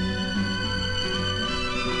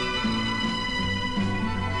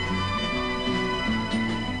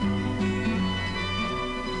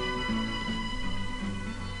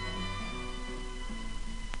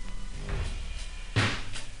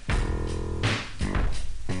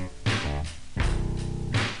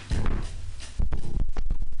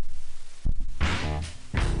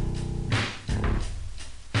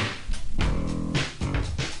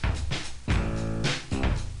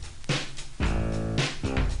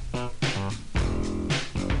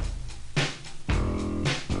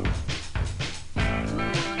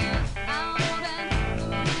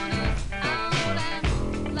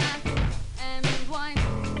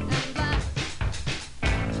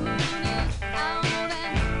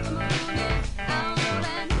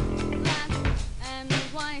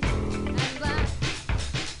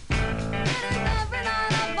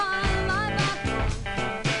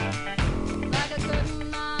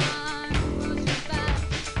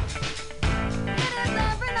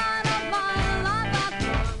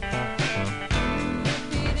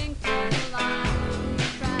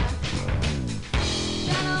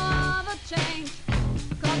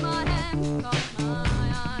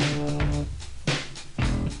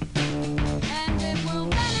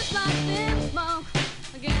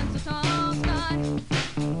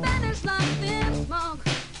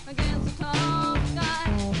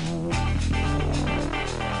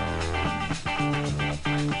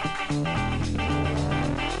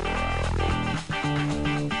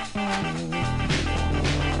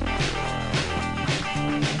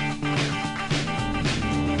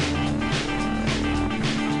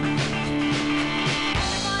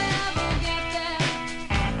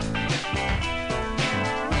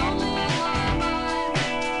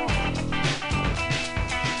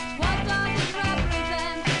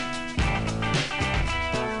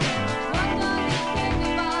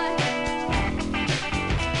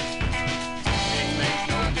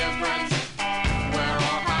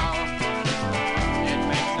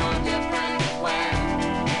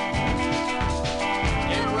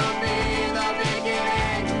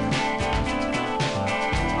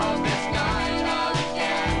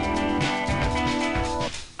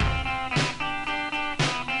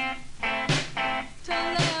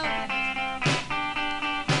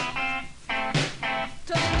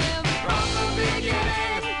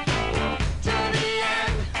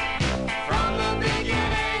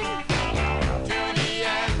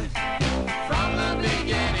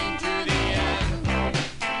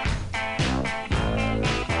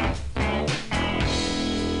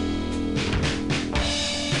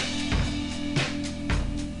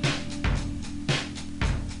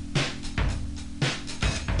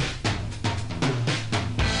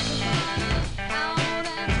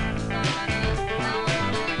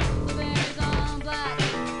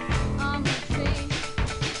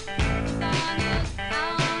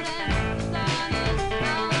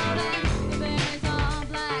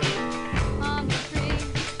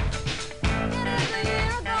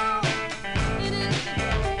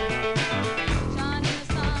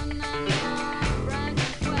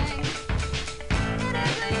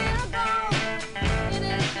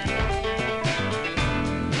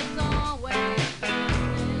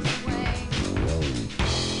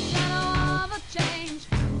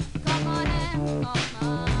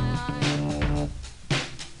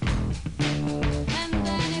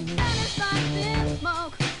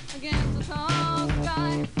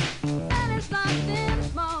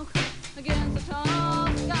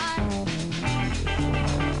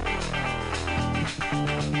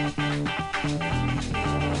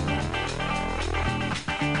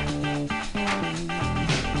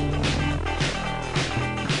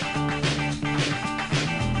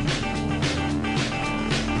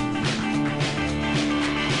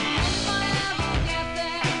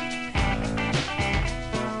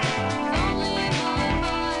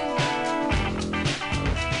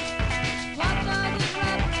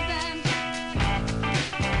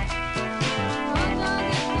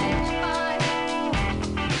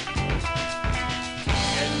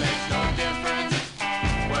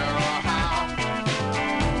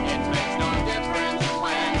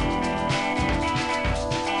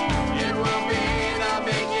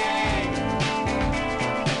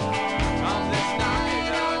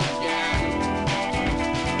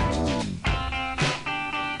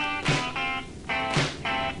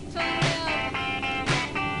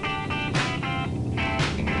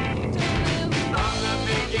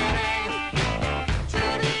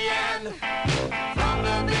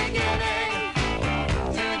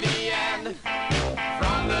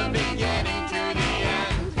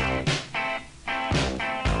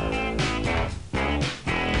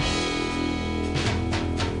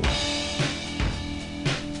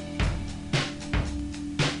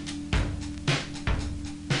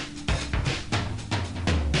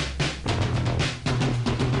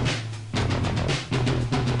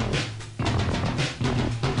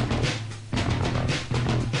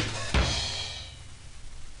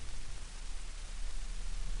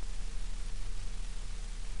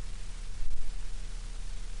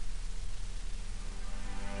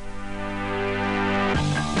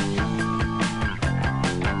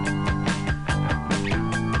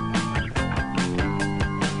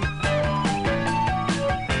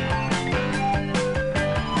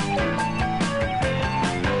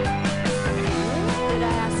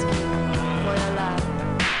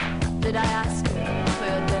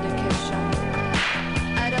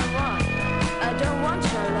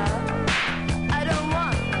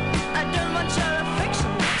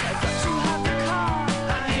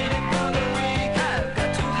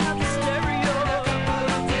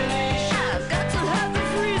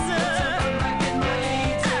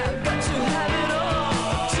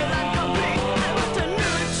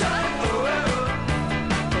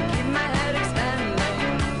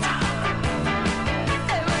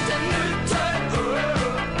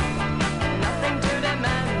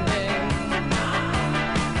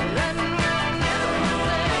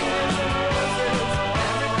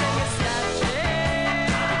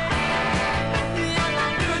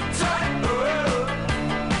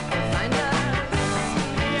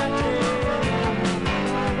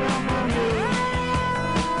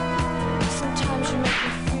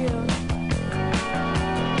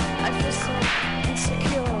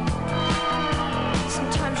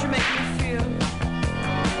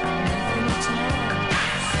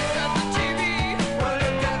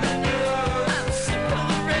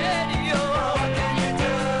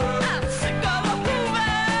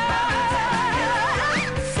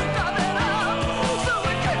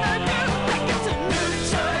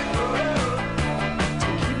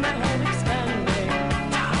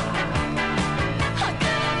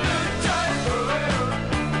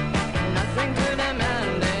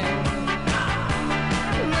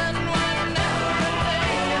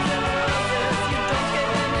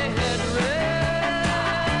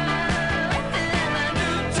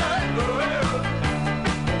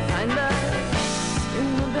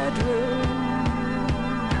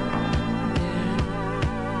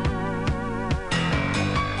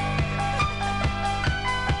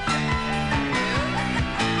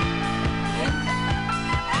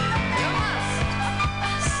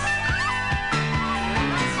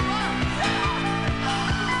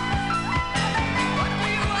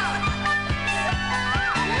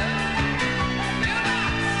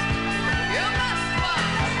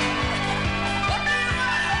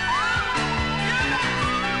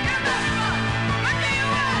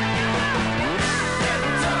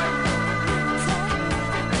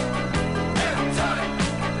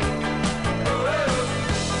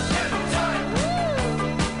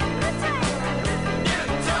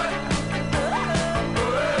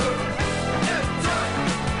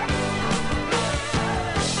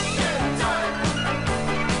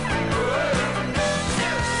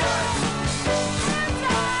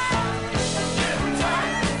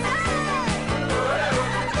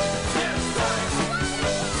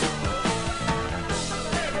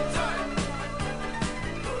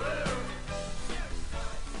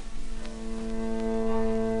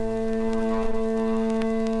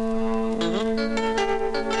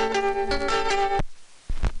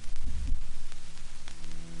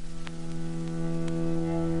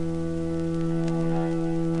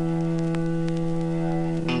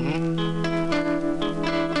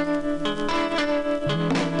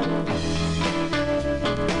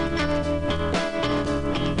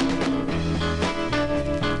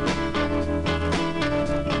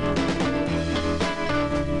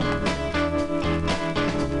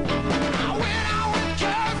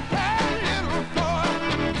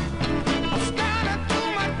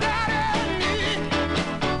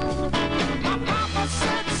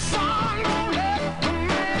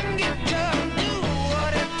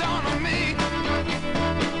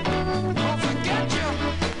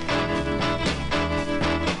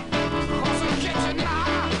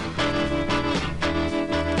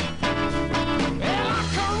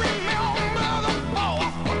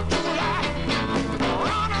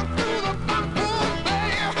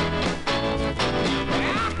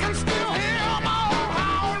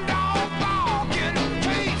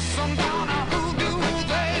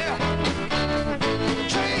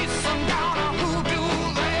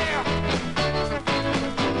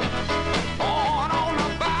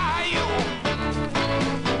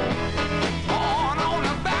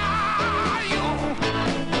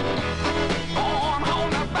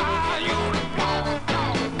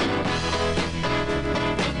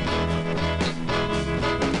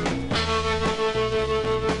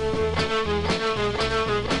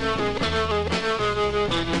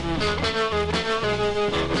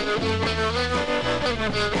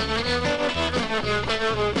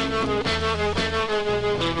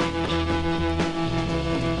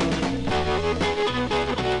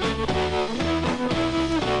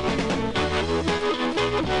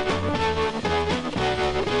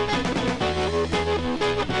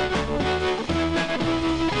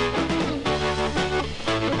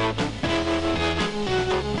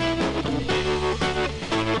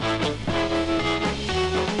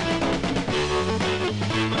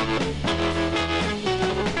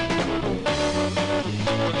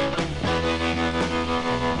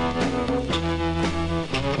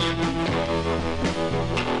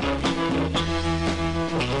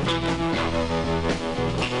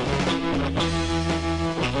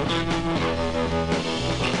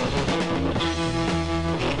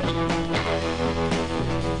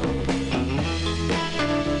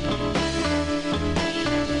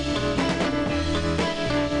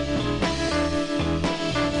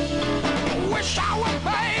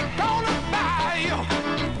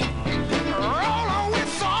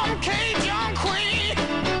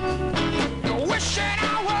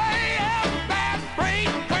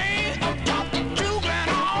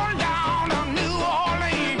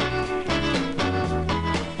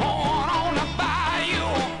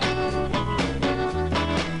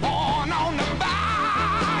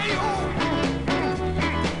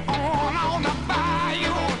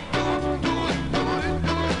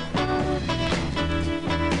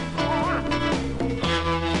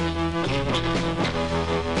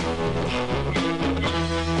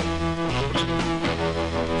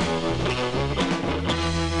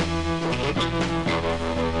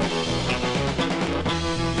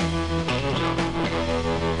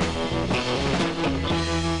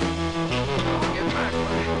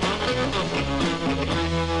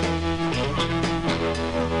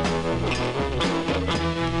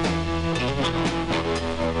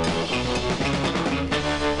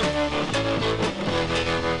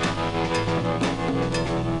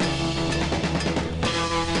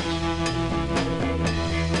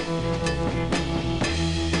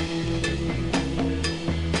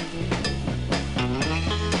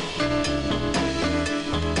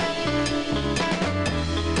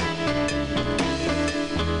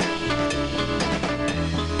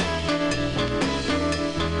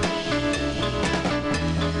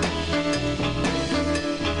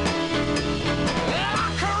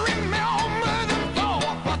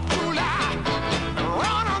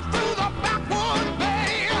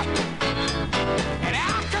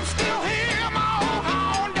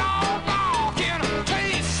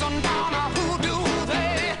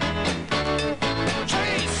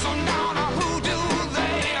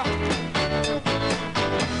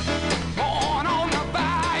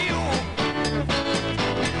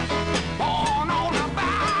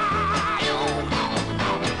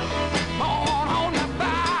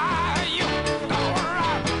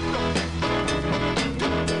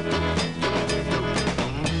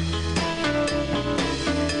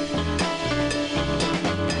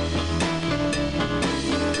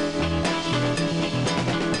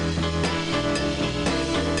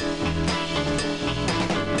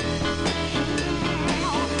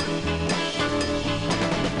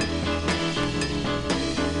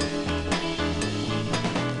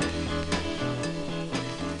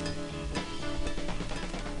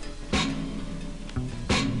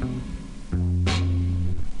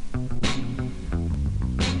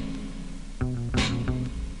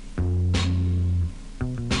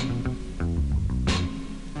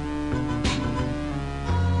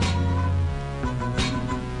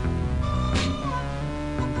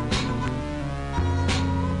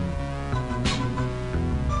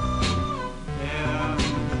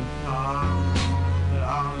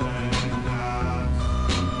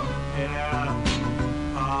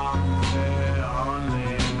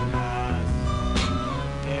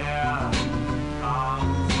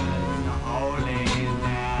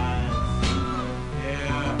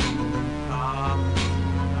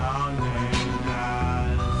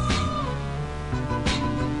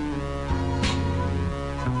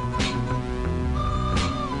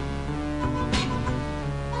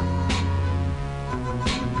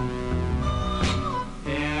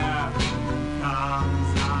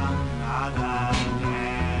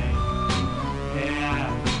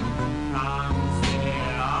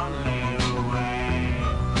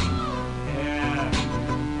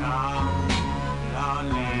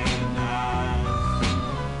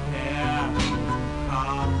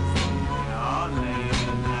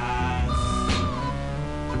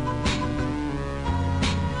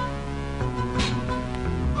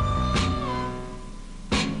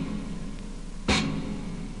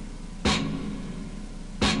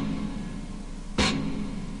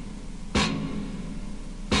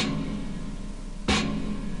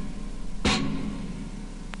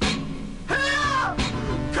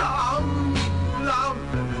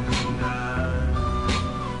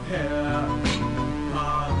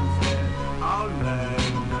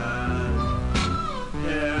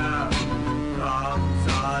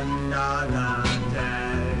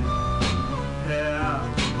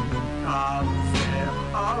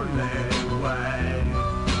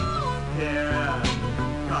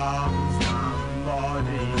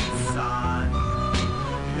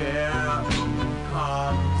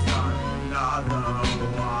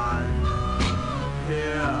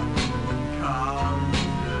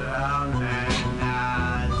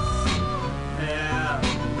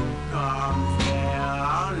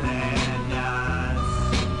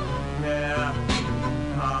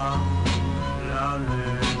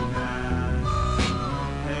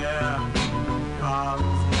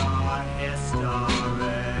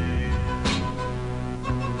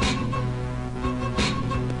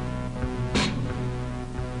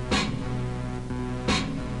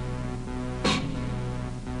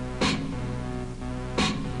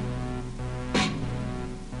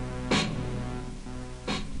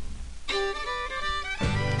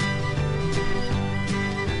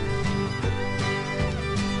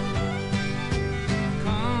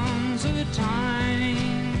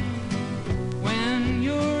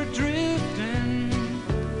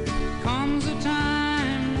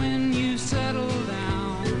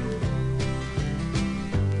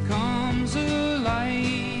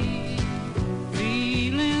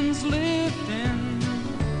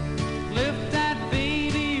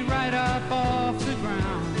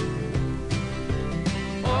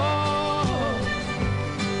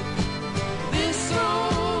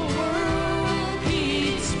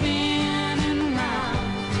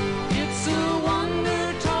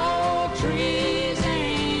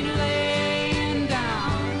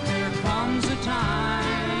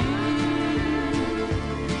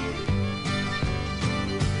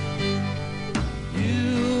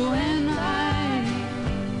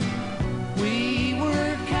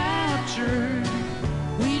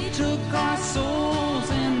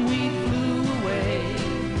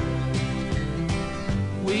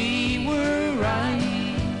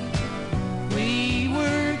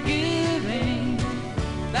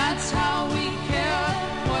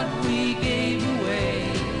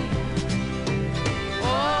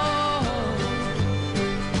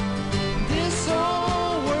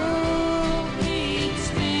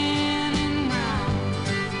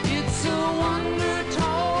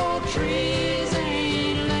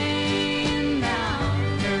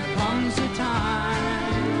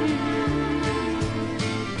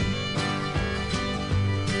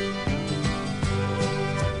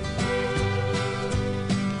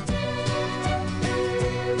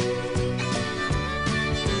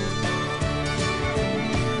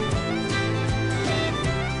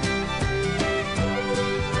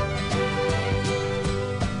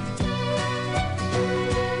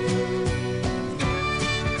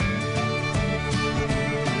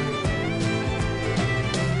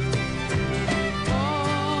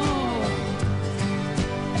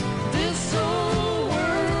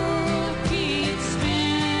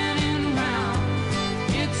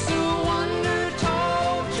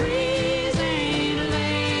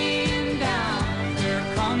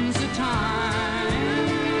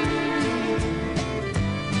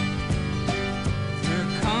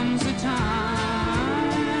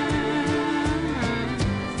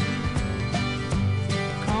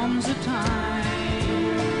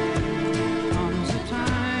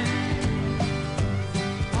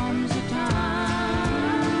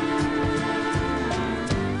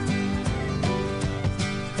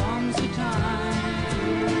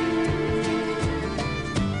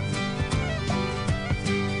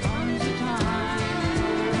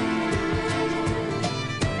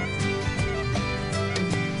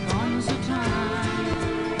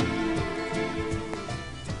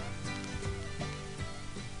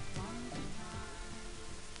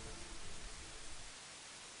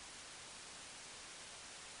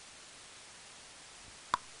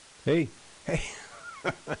 Hey.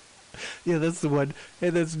 Yeah, that's the one.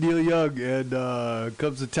 Hey, that's Neil Young, and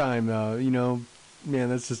Comes a Time. Man,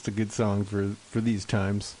 that's just a good song for these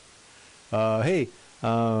times. Hey,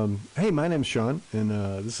 my name's Sean, and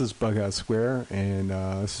this is Bughouse Square, and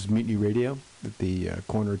this is Mutiny Radio at the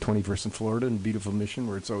corner of 21st and Florida in beautiful Mission,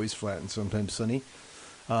 where it's always flat and sometimes sunny.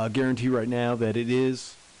 Guarantee right now that it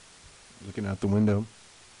is, looking out the window,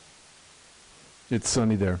 it's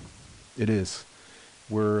sunny there. It is.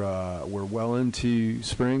 We're well into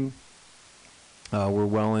spring. We're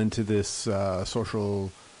well into this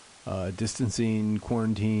social distancing,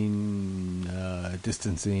 quarantine,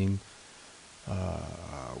 distancing,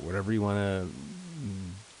 whatever you want to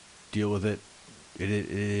deal with it. It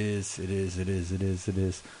is.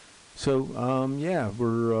 So, yeah,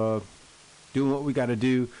 we're doing what we got to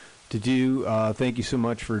do. Thank you so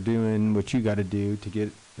much for doing what you got to do to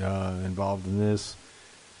get involved in this.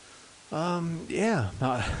 Yeah.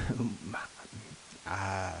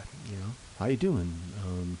 How you doing?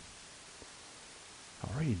 How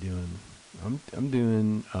are you doing? I'm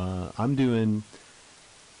doing.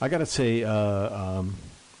 I gotta say, I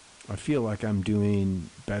feel like I'm doing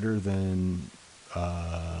better than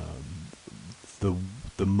the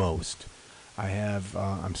most. I have.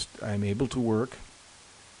 I'm able to work.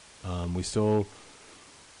 We still.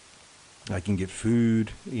 I can get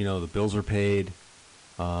food. The bills are paid.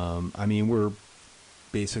 We're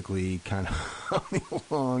basically kind of humming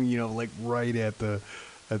along, like right at the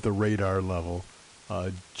radar level,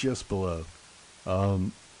 just below.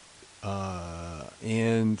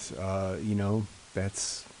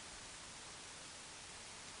 That's,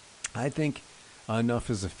 I think, enough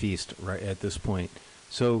is a feast right at this point.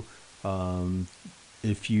 So,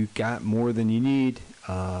 if you got more than you need,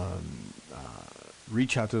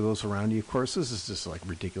 reach out to those around you. Of course, this is just like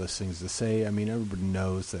ridiculous things to say. Everybody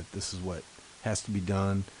knows that this is what has to be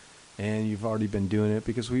done, and you've already been doing it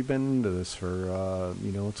because we've been into this for,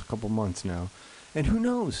 it's a couple months now. And who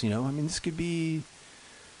knows, this would be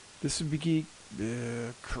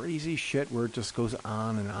crazy shit where it just goes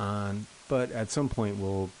on and on. But at some point,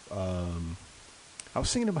 we'll, I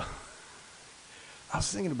was thinking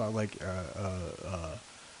about like,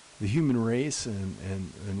 the human race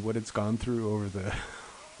and what it's gone through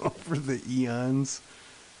over the eons,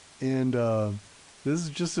 and this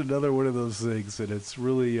is just another one of those things, and it's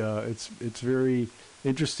really it's very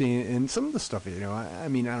interesting. And some of the stuff, I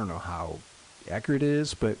don't know how accurate it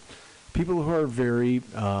is, but people who are very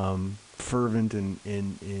fervent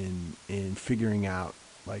in figuring out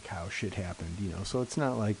like how shit happened, so it's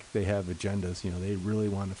not like they have agendas, they really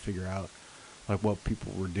want to figure out like what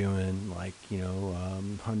people were doing, like,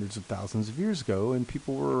 hundreds of thousands of years ago, and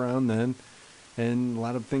people were around then, and a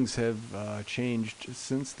lot of things have changed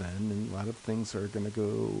since then, and a lot of things are going to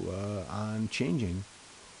go on changing.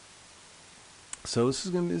 So this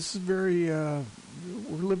is very, we're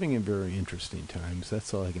living in very interesting times.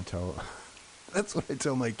 That's all I can tell. That's what I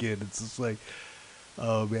tell my kid. It's just like,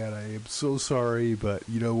 oh man, I am so sorry, but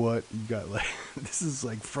you know what? You got like, this is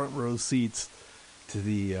like front row seats to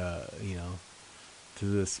the, to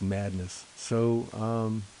this madness. So,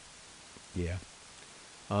 yeah.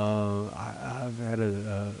 I've had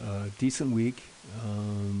a decent week.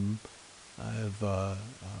 I'm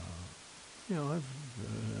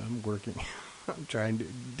working. I'm trying to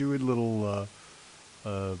do little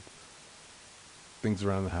things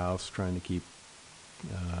around the house, trying to keep.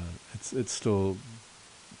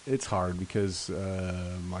 It's hard because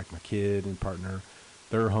like my kid and partner,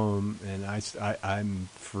 they're home, and I'm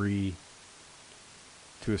free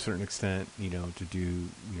to a certain extent, to do,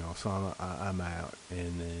 so I'm out,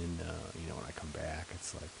 and then, when I come back,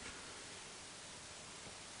 it's like,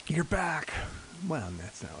 you're back. Well,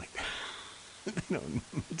 that's not like that.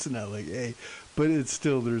 It's not like, hey, but it's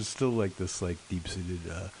still, there's still like this like deep-seated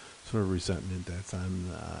sort of resentment that I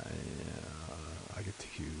get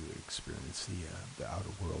to experience the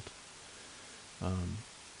outer world.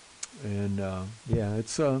 Yeah,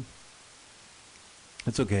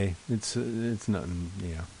 it's okay. It's nothing.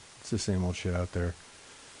 Yeah, it's the same old shit out there,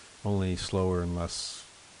 only slower and less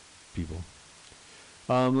people.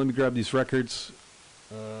 Let me grab these records.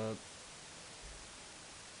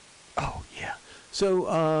 Oh yeah.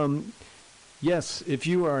 So yes, if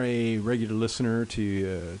you are a regular listener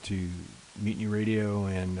to Mutiny Radio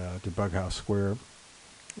and to Bughouse Square,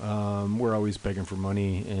 we're always begging for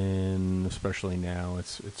money, and especially now,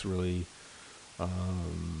 it's really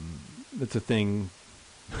it's a thing.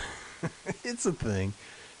 It's a thing.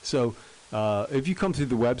 So if you come through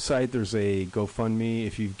the website, there's a GoFundMe.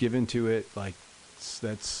 If you've given to it, like,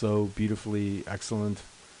 that's so beautifully excellent.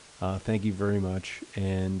 Thank you very much.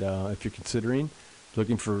 And if you're considering,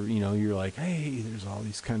 looking for, you're like, hey, there's all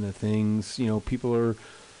these kind of things. People are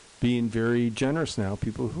being very generous now.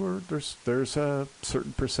 People who are, there's a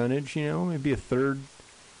certain percentage, maybe a third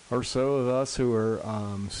or so of us who are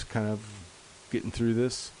kind of getting through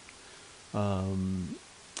this.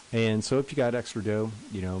 And so if you got extra dough,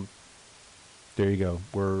 there you go.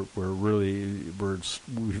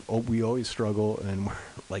 We always struggle, and we're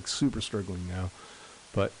like super struggling now.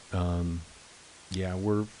 But yeah,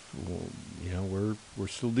 we're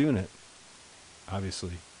still doing it.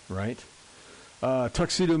 Obviously, right?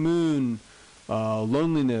 Tuxedo Moon,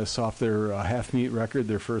 Loneliness off their Half Mute record,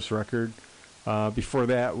 their first record. Before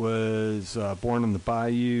that was Born on the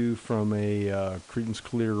Bayou from a Creedence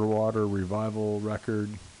Clearwater Revival record.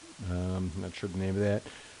 I'm not sure the name of that.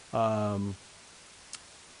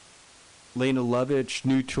 Lena Lovitch,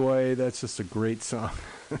 New Toy. That's just a great song.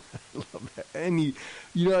 I love that. I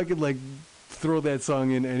could like throw that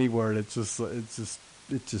song in anywhere. It's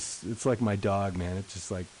like my dog, man. It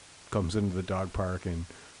just like comes into the dog park and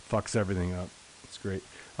fucks everything up. It's great.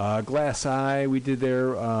 Glass Eye, we did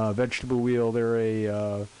their Vegetable Wheel. They're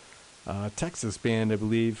a Texas band, I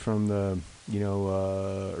believe, from the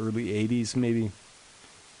early '80s, maybe.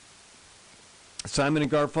 Simon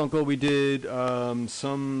and Garfunkel, we did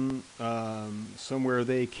Somewhere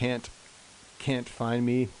They Can't Find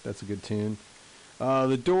Me. That's a good tune.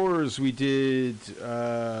 The Doors, we did.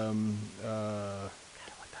 God,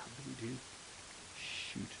 what the hell did we do?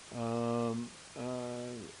 Shoot.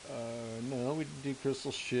 No, we didn't do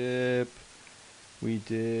Crystal Ship. We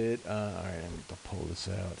did. All right, I'm going to pull this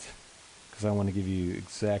out because I want to give you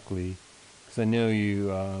exactly. Because I know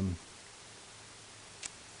you.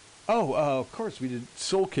 Of course, we did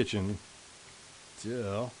Soul Kitchen.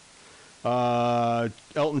 Yeah.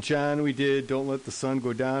 Elton John, we did Don't Let the Sun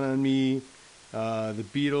Go Down on Me. The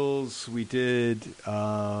Beatles, we did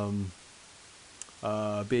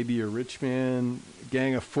Baby You're a Rich Man.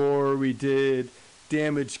 Gang of Four, we did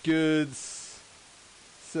Damaged Goods.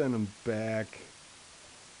 Send them back.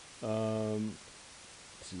 The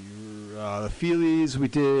Feelies, we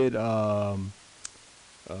did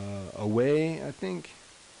Away, I think.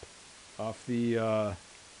 Off the,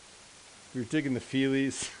 we were digging the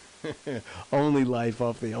Feelies. Only Life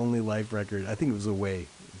off the Only Life record. I think it was Away.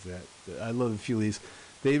 I love the Feelies.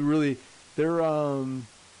 They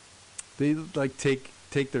like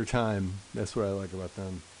take their time. That's what I like about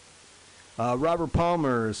them. Robert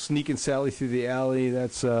Palmer, Sneaking Sally Through the Alley.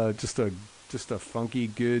 That's just a funky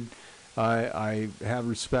good. I have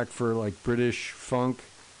respect for like British funk.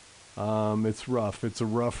 It's rough. It's a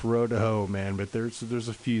rough road to hoe, man. But there's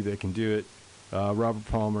a few that can do it. Robert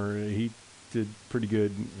Palmer, he did pretty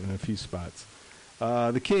good in a few spots.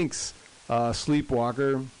 The Kinks,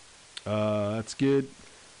 Sleepwalker, that's good.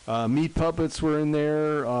 Meat Puppets were in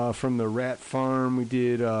there from the Rat Farm. We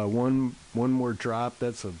did one more drop.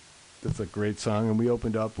 That's a great song, and we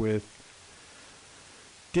opened up with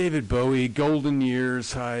David Bowie, Golden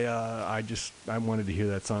Years. I wanted to hear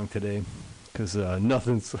that song today because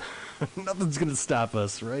nothing's gonna stop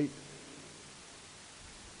us, right?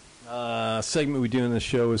 Segment we do in the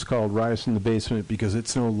show is called Rise from the Basement because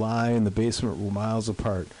it's no lie, in the basement we're miles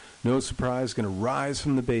apart. No surprise, going to rise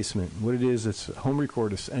from the basement. What it is, it's home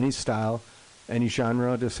record. It's any style, any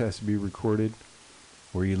genre. This has to be recorded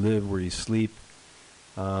where you live, where you sleep.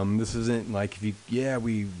 This isn't like we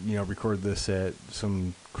record this at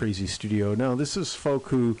some crazy studio. No, this is folk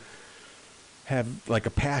who have like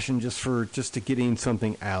a passion just to getting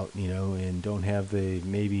something out, and don't have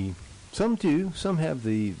maybe. Some do. Some have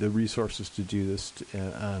the resources to do this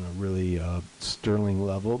on a really sterling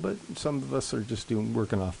level, but some of us are just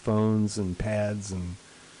working off phones and pads and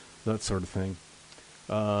that sort of thing.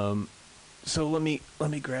 So let me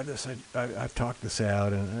grab this. I've talked this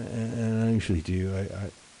out, and I usually do.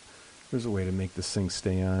 There's a way to make this thing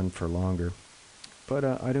stay on for longer, but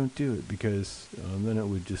I don't do it because then it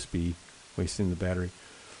would just be wasting the battery.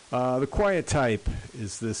 The Quiet Type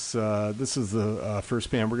is this. This is the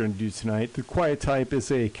first band we're going to do tonight. The Quiet Type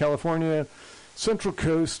is a California Central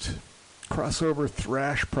Coast crossover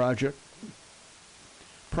thrash project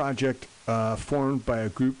formed by a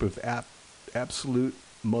group of absolute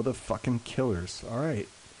motherfucking killers. All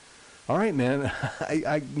right, man.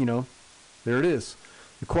 There it is.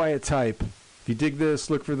 The Quiet Type. If you dig this,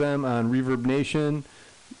 look for them on Reverb Nation.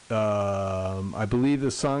 I believe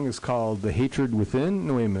the song is called The Hatred Within.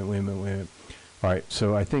 No, wait a minute. All right,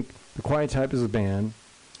 so I think The Quiet Type is a band.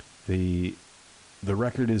 The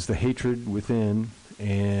record is The Hatred Within,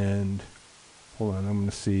 and hold on, I'm going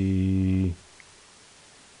to see.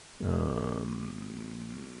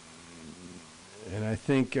 And I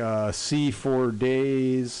think C4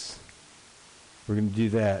 Days we're going to do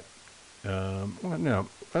that. Well, no,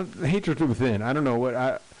 hatred within. I don't know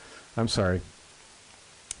what I'm sorry.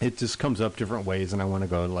 It just comes up different ways, and I want to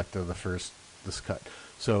go like to this cut.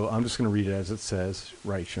 So I'm just going to read it as it says.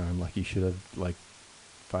 Right, Sean, like you should have, like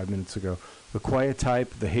 5 minutes ago. The quiet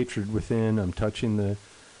type, the hatred within. I'm touching the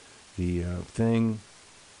thing.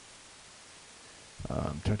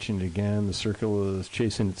 I'm touching it again. The circle is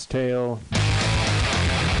chasing its tail.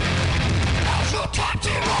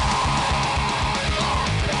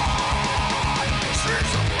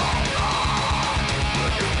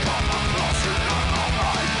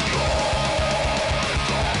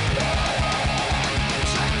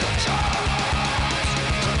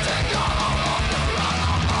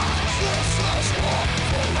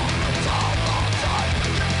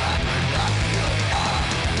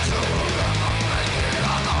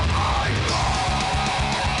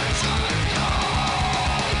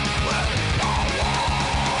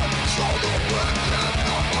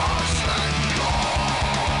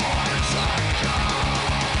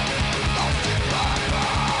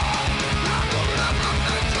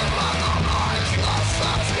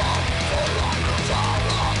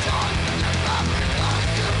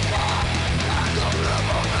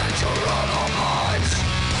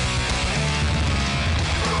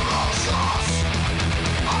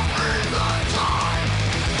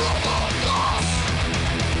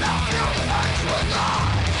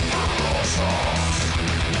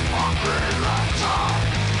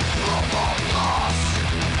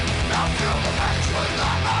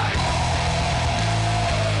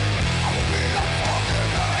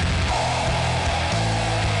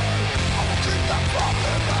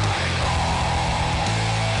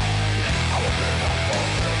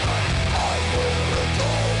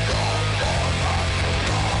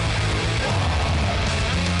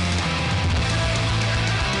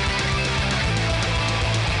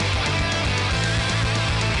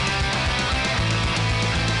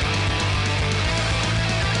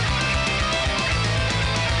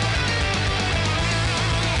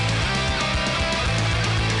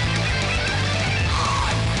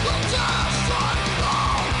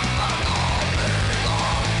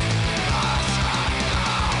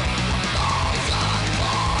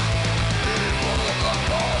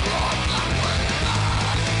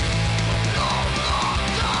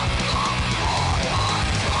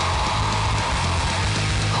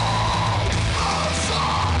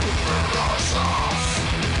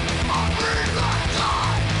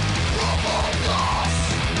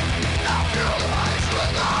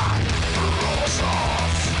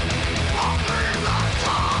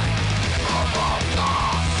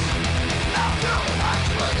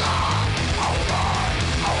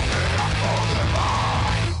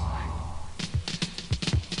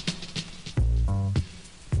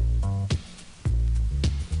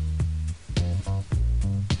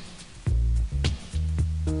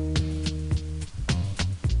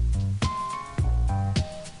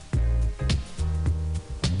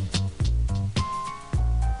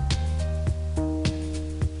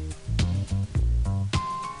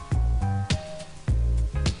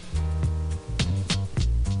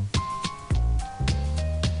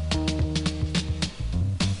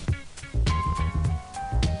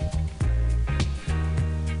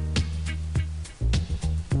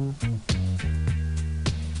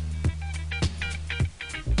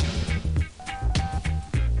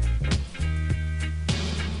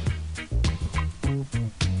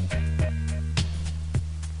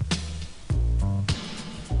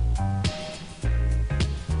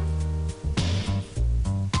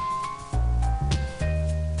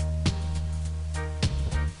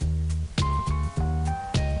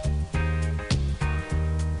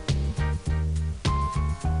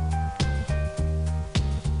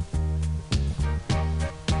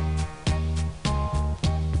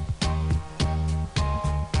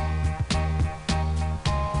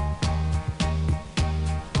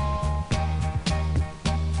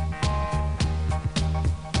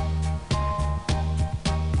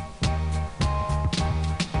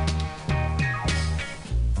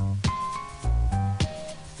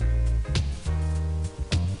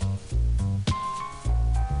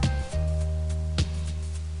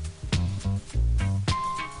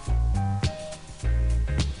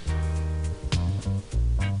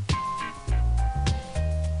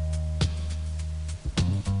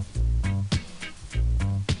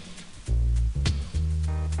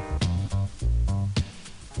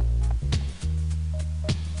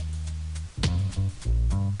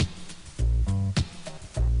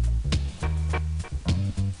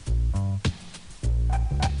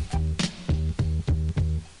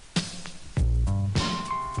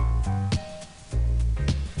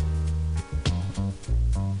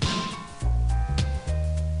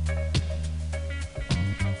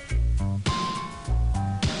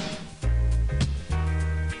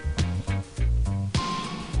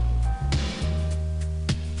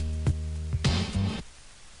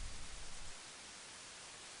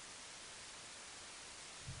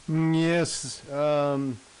 Yes,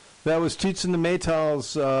 that was Toots and the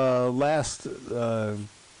Maytals'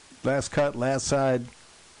 last cut, last side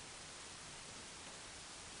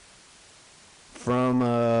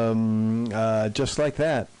from Just Like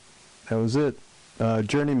That. That was it.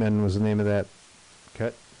 Journeyman was the name of that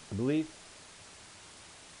cut, I believe.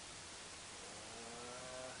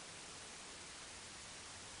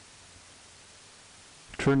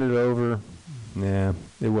 Turn it over. Nah,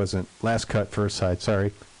 it wasn't. Last cut, first side,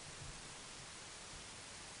 sorry.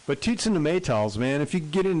 But Toots and the Maytals, man, if you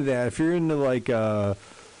get into that, if you're into like kind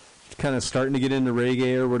of starting to get into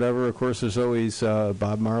reggae or whatever, of course there's always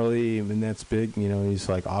Bob Marley, I mean that's big, you know, he's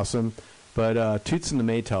like awesome. But Toots and the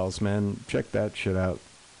Maytals, man, check that shit out.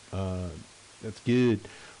 That's good.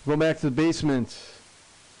 We'll go back to the basement.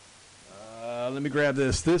 Let me grab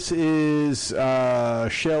this. This is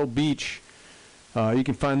Shell Beach. You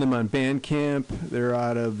can find them on Bandcamp. They're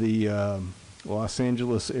out of the Los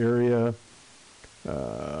Angeles area. We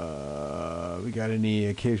got any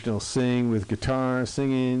occasional sing with guitar,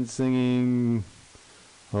 singing.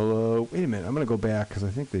 Hello. Wait a minute. I'm going to go back because I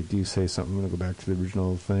think they do say something. I'm going to go back to the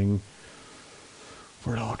original thing.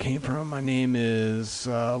 Where it all came from. My name is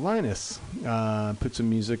Linus. Put some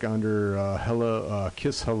music under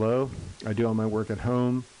Kiss Hello. I do all my work at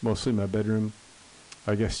home, mostly my bedroom.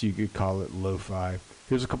 I guess you could call it lo-fi.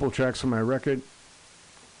 Here's a couple of tracks from my record,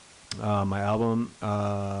 my album.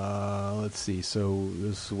 Let's see. So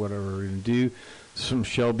this is what we're going to do. This is from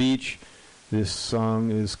Shell Beach. This song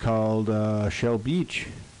is called Shell Beach.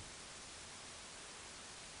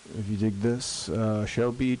 If you dig this,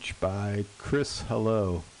 Shell Beach by Chris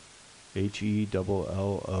Hello,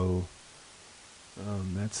 Hello.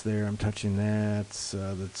 That's there. I'm touching that.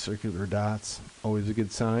 The circular dots, always a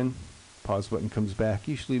good sign. Pause button comes back.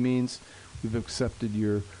 Usually means we've accepted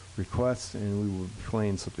your request, and we will be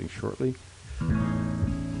playing something shortly.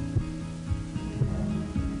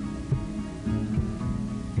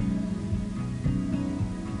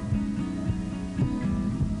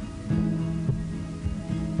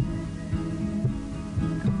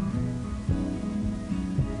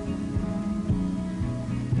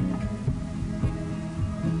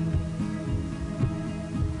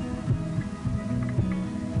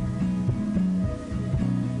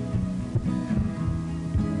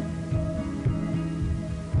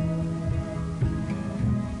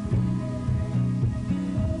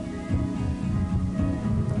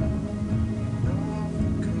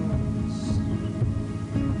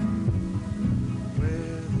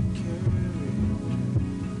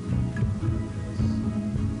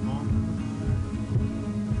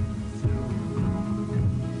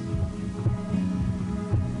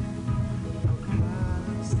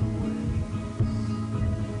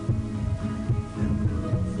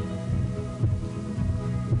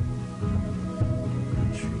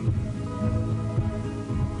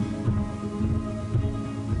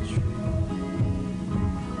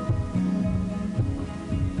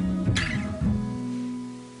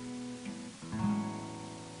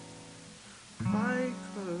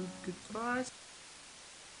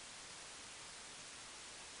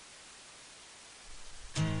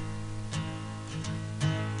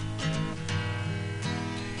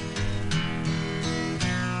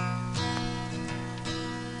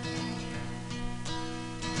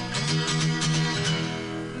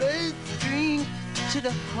 To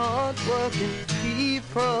the hard-working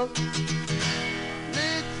people.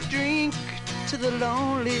 Let's drink to the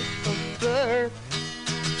lonely of birth.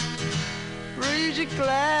 Raise your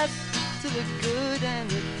glass to the good and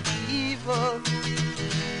the evil.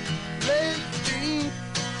 Let's drink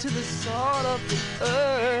to the salt of the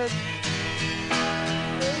earth.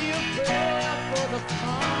 Say a prayer for the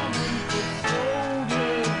common foot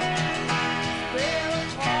soldier. Spare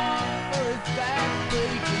his heart for his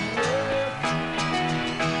back-breaking work.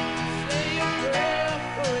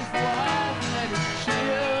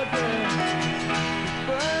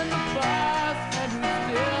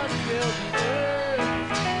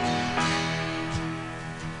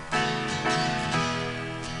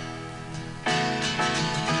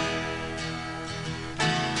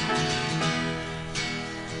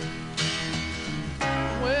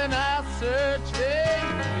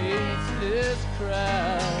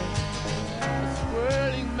 Crowd, a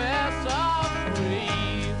swirling mass of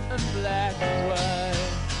gray and black and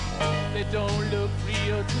white. They don't look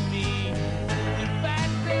real to me. In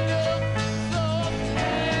fact, they look so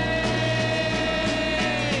strange.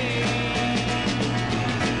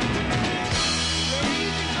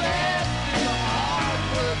 Raise your glass to the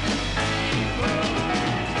hard-working people.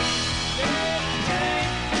 Let's drink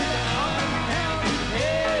to the uncounted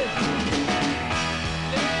heads.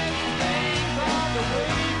 Let's thank all the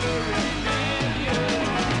way.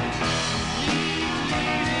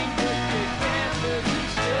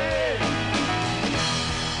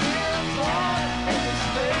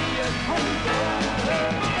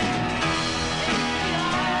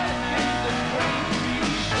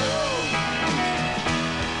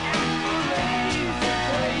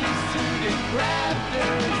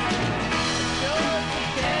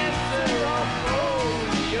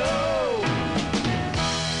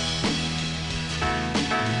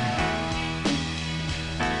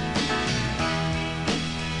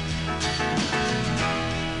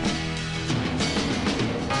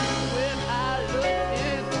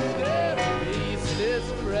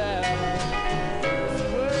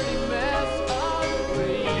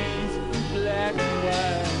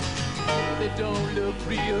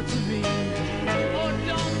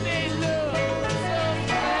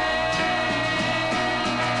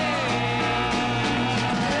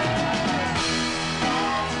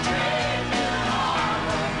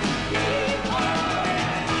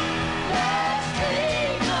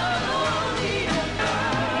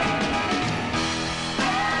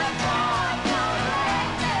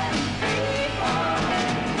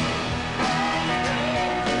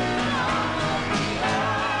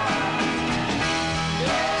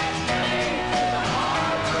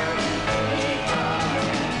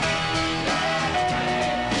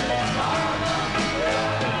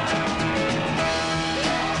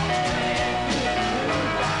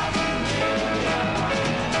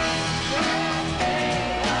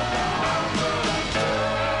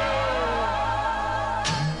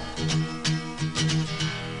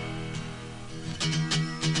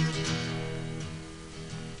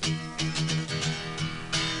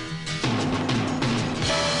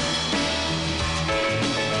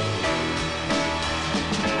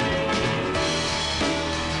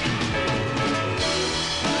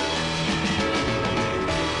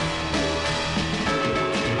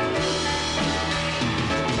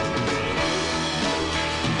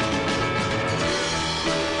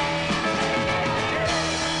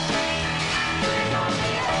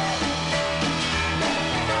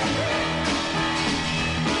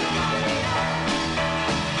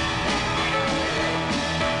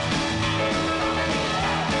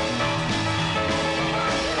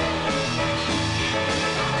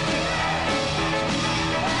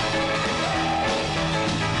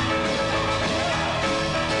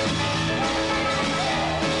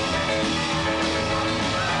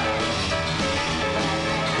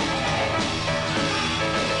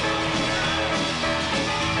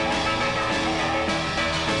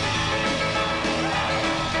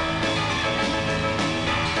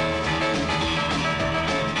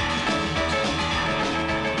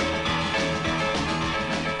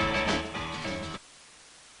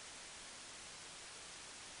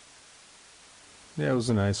 Yeah, it was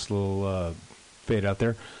a nice little fade out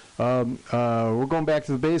there. We're going back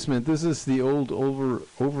to the basement. This is the old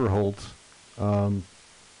Overholt. Hold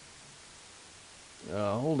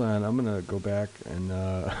on, I'm gonna go back and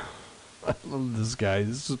I love this guy.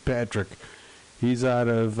 This is Patrick. He's out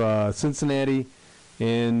of Cincinnati,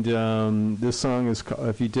 and this song is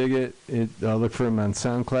if you dig it, look for him on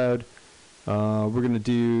SoundCloud. We're gonna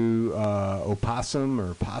do Opossum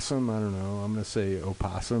or Possum. I don't know. I'm gonna say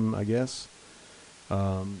Opossum, I guess.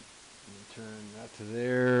 Turn that to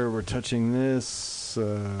there. We're touching this.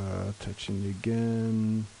 Touching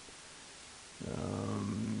again.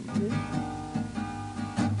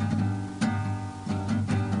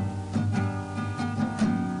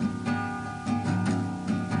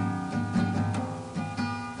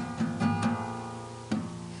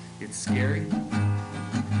 It's scary.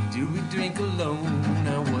 Do we drink alone?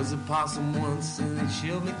 I was a possum once and it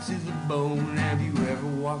chilled me to the bone. Have you ever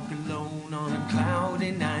walked alone on a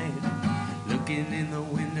cloudy night? Looking in the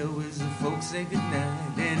window as the folks say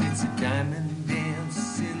goodnight. And it's a diamond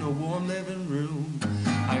dance in the warm living room.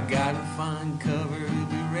 I gotta find cover, it'll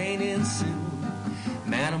be raining soon.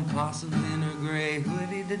 Madam Possum's in her gray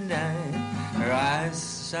hoodie tonight. Her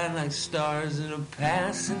eyes shine like stars in a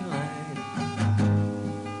passing light.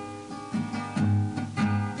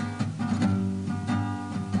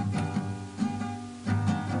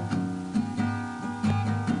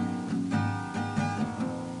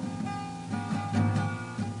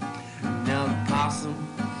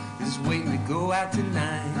 Go out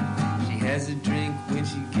tonight. She has a drink when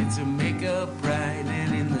she gets her makeup right.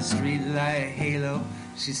 And in the streetlight halo,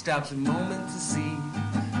 she stops a moment to see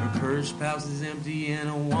her purse pouch is empty and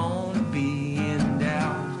I wanna be in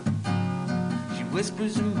doubt. She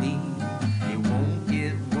whispers to me, it won't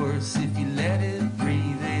get worse if you let it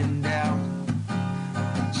breathe in doubt.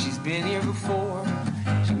 She's been here before.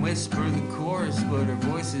 She whispered the chorus, but her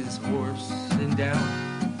voice is hoarse in doubt.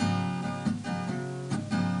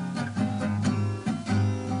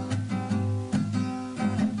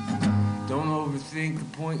 Think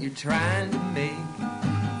the point you're trying to make.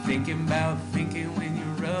 Thinking about thinking when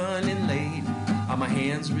you're running late. Are my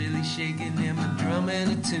hands really shaking? Am I drumming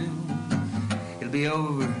a tune? It'll be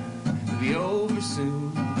over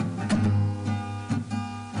soon.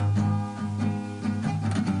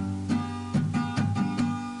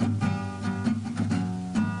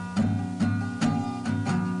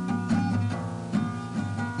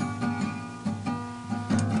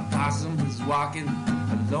 The possum is walking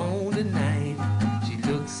alone tonight.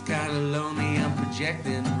 Looks kinda lonely, I'm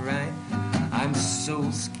projecting, right? I'm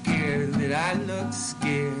so scared that I look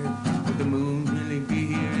scared. Would the moon really be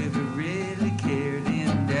here if it really cared?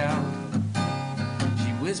 In doubt,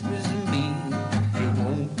 she whispers to me, it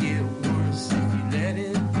won't get worse if you let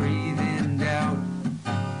it breathe. In doubt,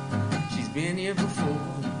 she's been here before.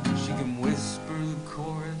 She can whisper the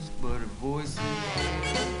chorus, but her voice is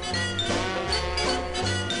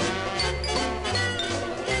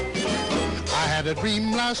I had a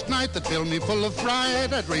dream last night that filled me full of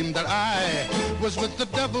fright. I dreamed that I was with the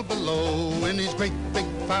devil below in his great big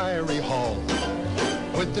fiery hall.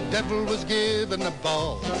 When the devil was giving a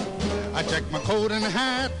ball, I checked my coat and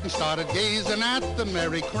hat and started gazing at the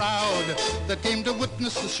merry crowd that came to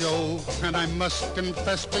witness the show. And I must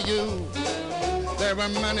confess to you, there were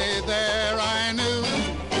many there I knew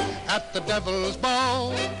at the devil's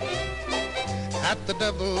ball, at the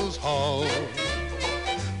devil's hall.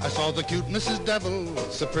 I saw the cute Mrs. Devil,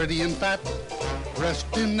 so pretty and fat,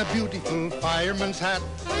 dressed in a beautiful fireman's hat.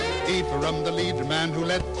 Ephraim, the leader man who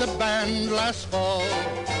led the band last fall,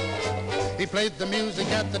 he played the music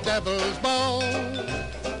at the devil's ball,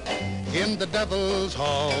 in the devil's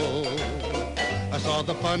hall. I saw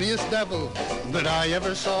the funniest devil that I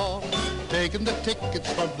ever saw, taking the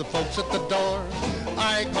tickets from the folks at the door.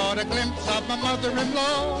 I caught a glimpse of my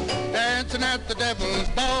mother-in-law dancing at the devil's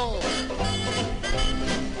ball.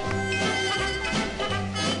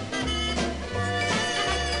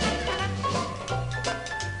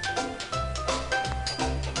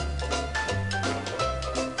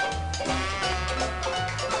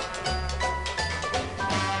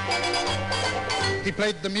 He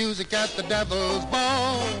played the music at the devil's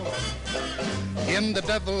ball, in the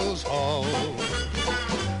devil's hall.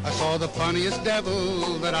 I saw the funniest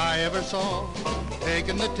devil that I ever saw,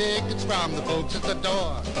 taking the tickets from the folks at the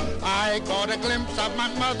door. I caught a glimpse of my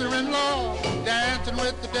mother-in-law dancing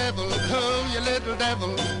with the devil. Oh, you little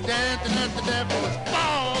devil, dancing at the devil's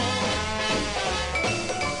ball.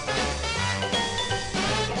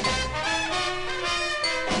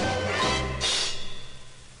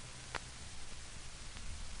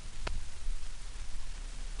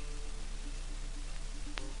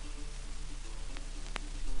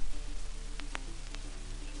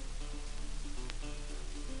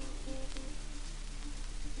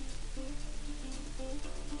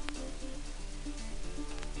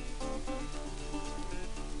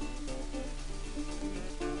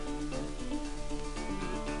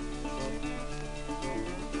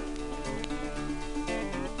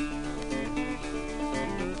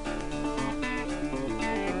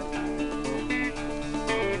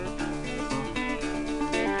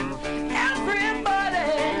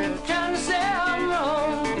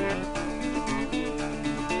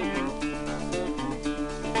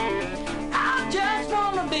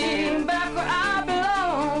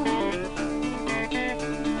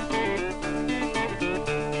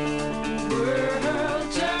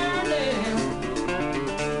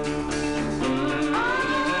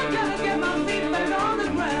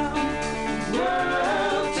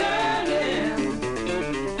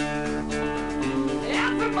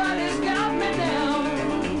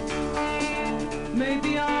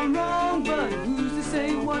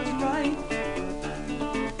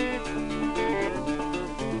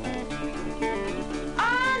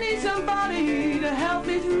 somebody to help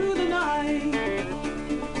me through the night.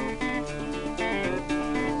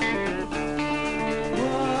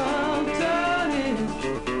 World turning.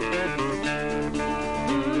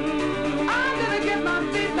 I'm gonna get my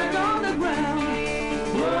feet back on the ground.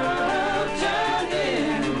 World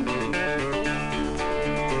turning.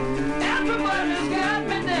 Everybody's got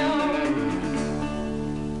me down.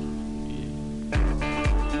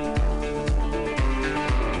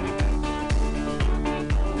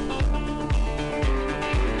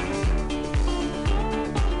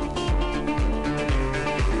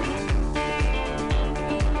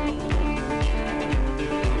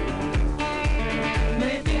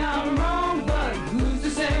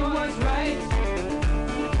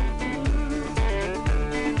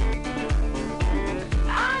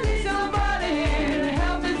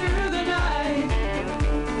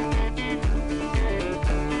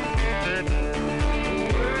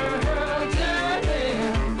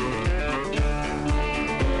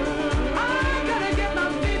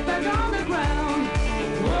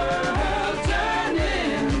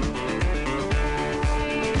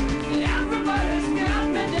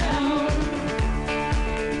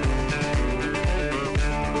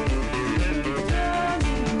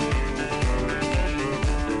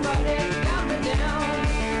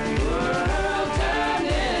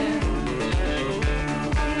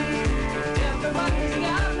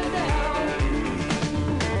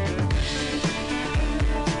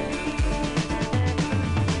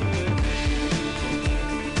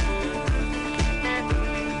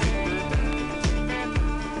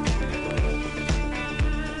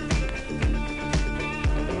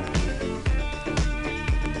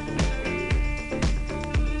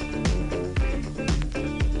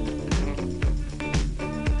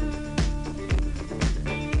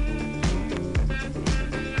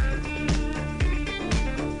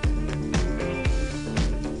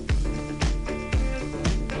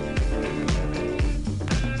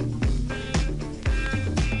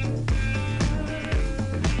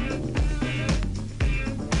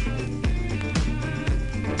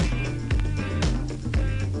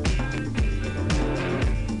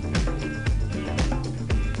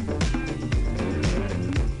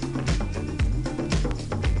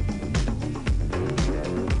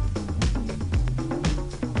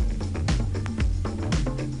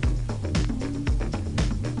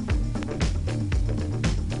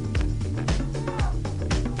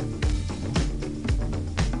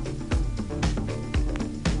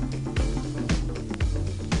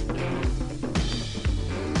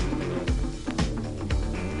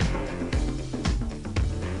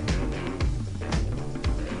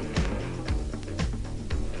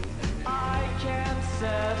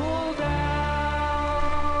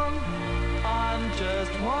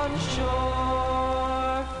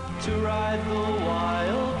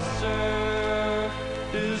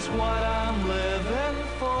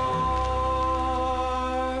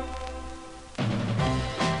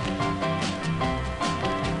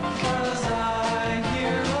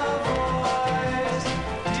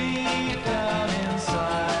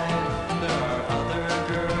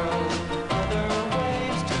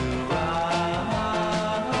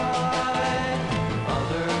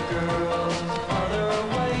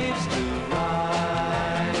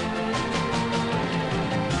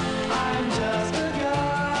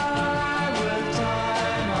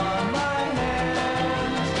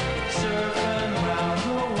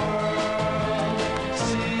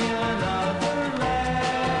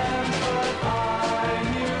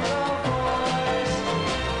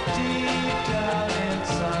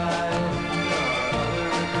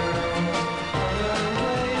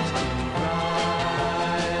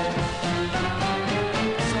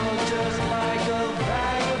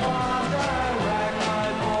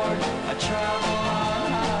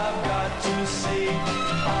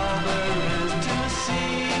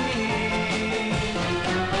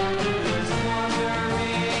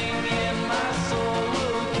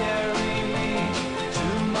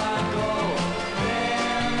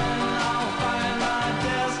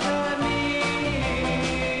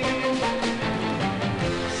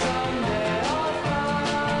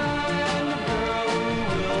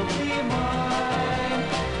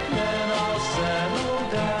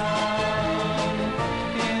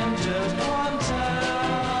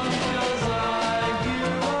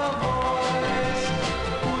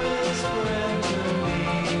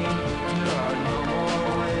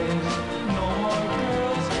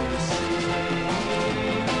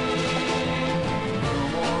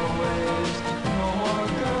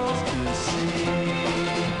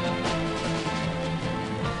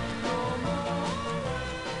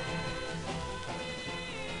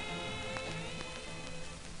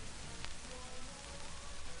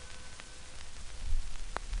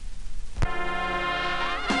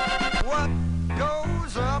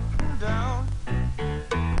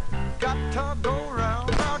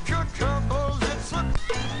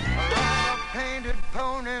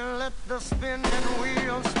 pony, let the spinning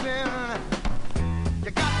wheel spin.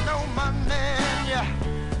 You got no money and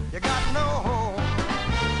you got no home.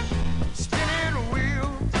 Spinning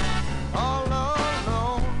wheel all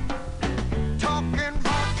alone. Talking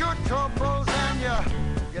about your troubles and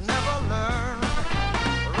you never learn.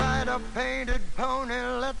 Ride a painted pony,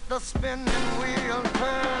 let the spinning wheel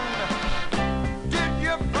turn. Did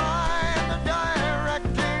you find the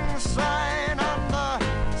directing sign on the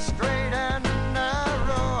straight and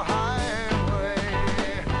narrow highway?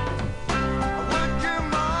 Would you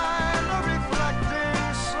mind the reflecting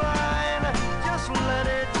sign? Just let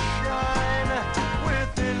it shine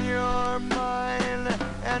within your mind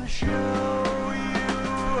and show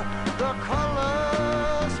you the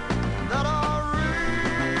colors that are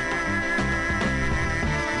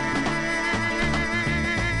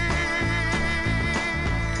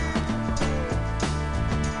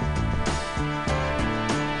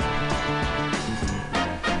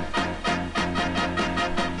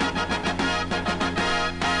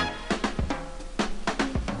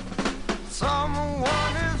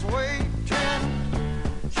someone is waiting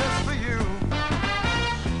just for you.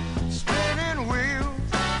 Spinning wheels,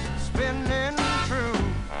 spinning true.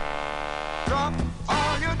 Drop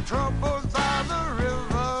all your troubles by the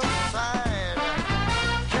riverside.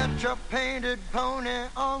 Catch a painted pony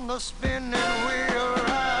on the spinning wheel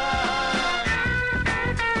ride.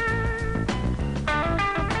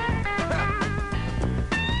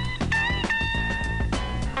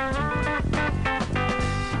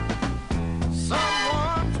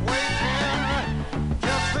 Someone's waiting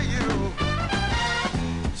just for you.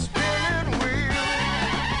 Spinning wheel,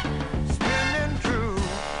 spinning true.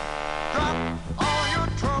 Drop all your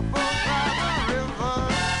troubles by the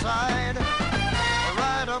riverside.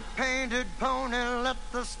 Ride a painted pony, let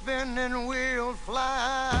the spinning wheel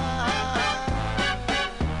fly.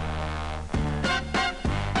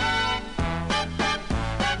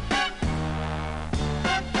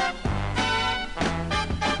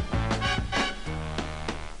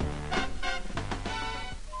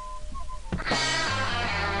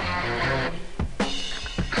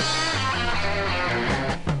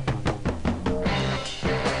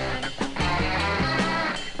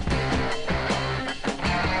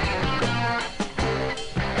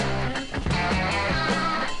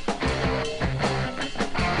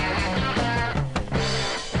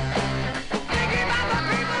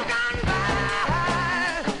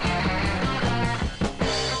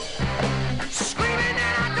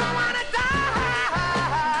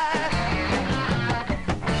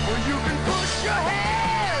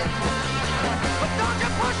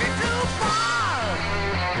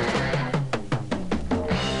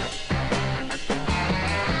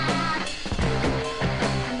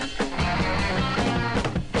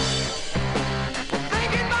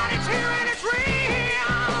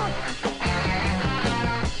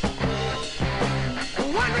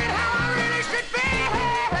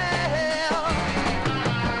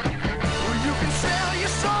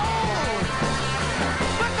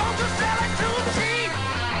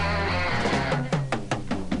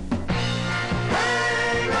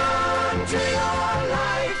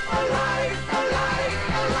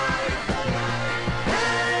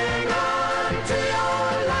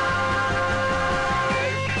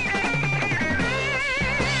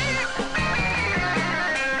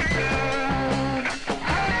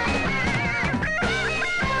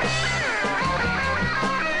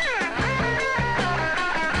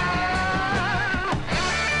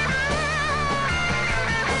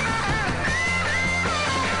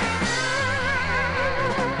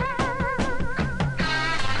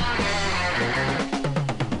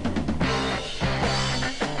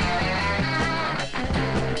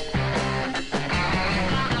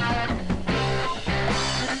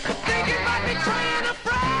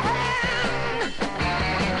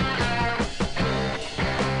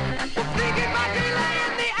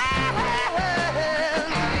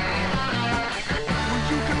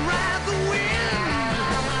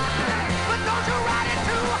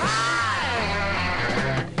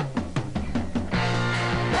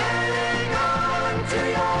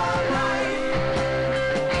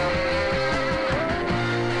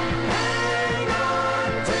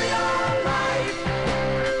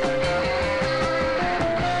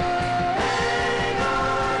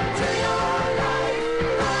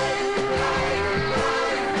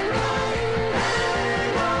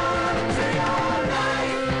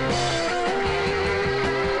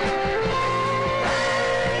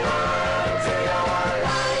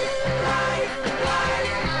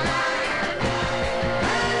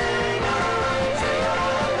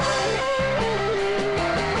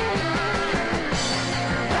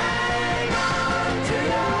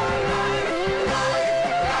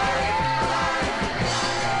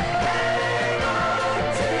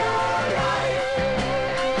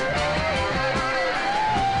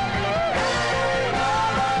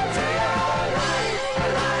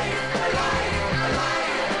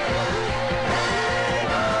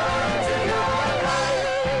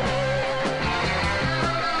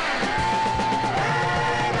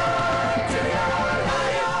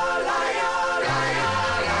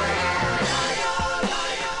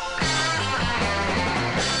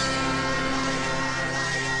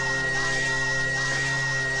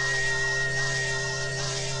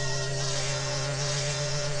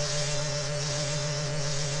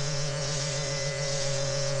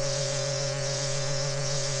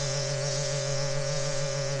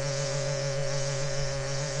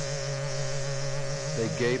 They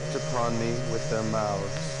gaped upon me with their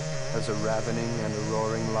mouths, as a ravening and a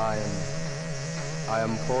roaring lion. I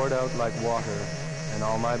am poured out like water, and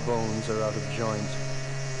all my bones are out of joint.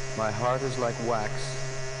 My heart is like wax.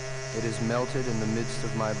 It is melted in the midst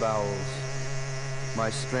of my bowels. My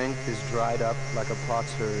strength is dried up like a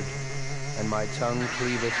potsherd, and my tongue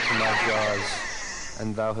cleaveth to my jaws,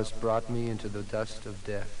 and thou hast brought me into the dust of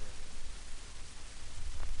death.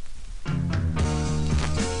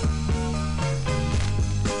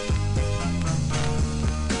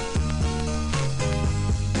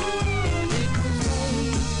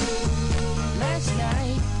 Last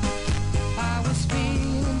night, I was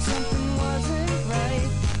feeling something wasn't right.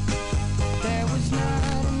 There was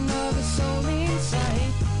not another soul in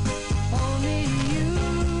sight. Only you,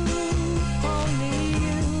 only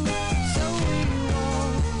you. So we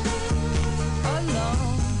walked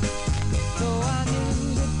along, though I knew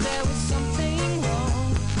that there was something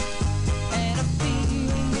wrong, and a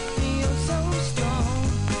feeling that feels so strong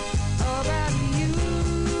about you.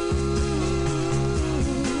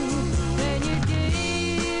 Then you gave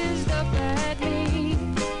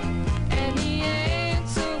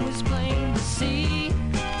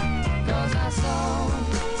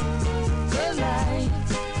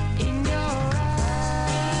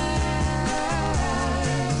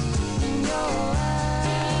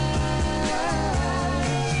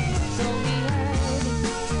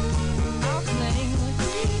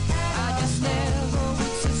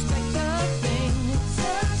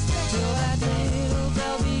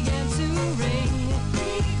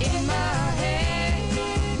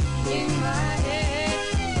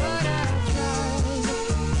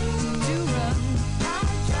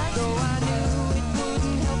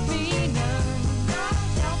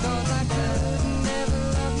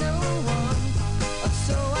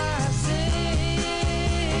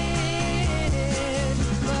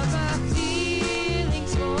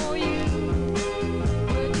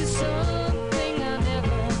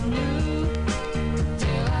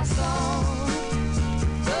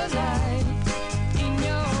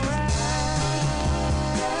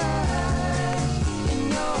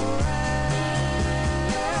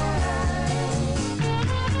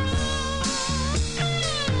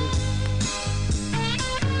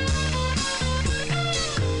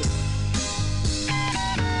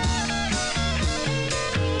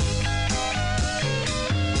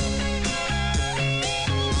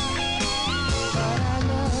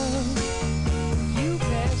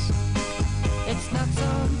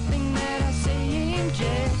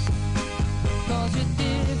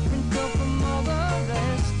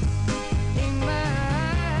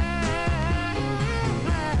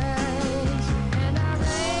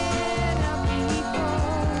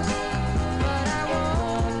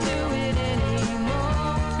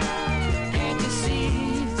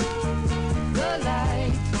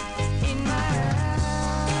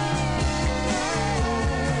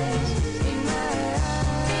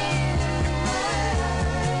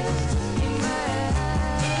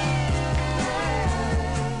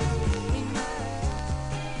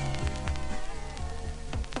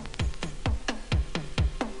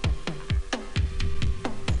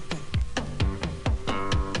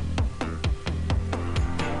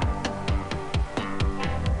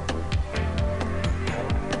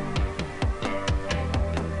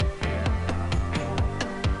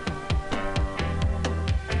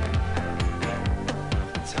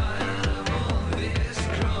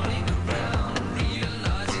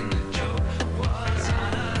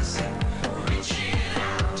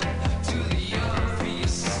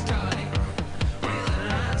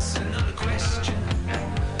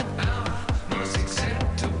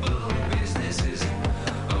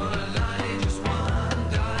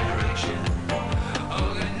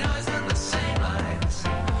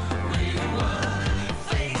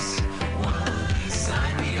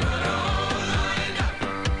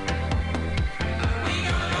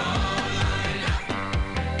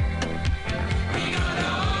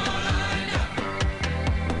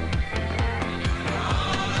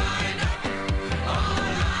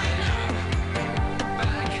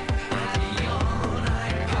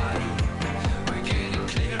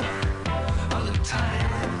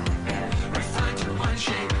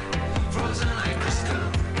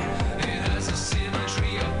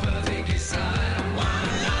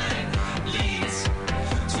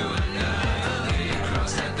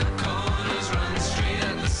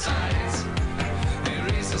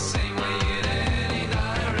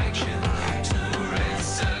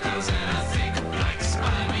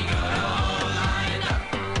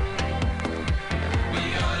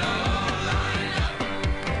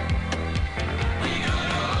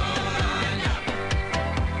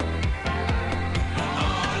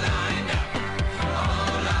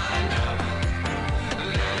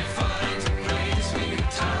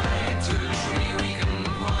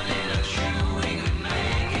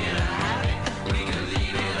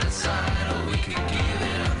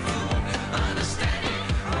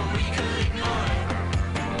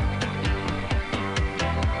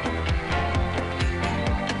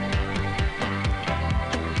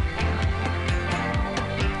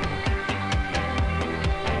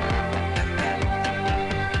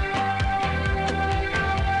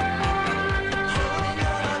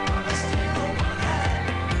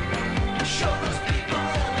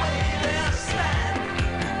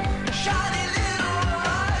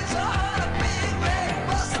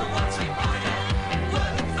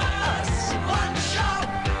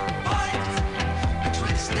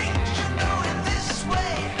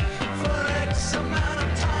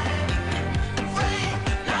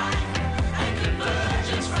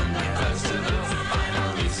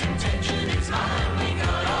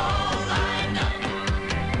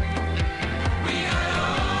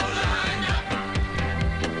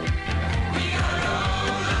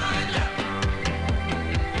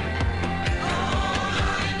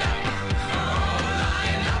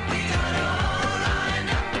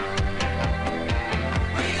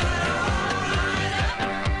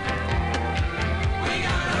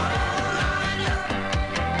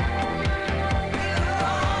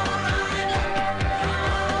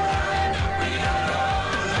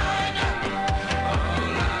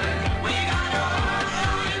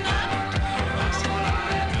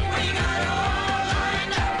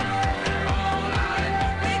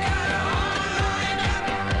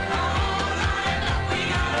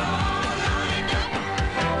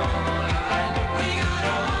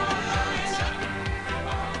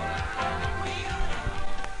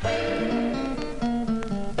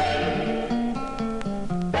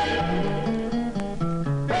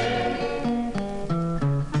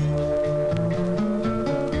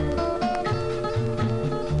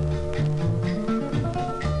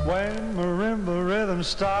rhythm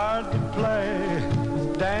start to play.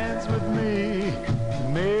 Dance with me,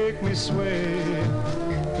 make me sway.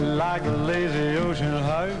 Like the lazy ocean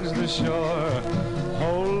hugs the shore.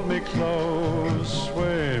 Hold me close,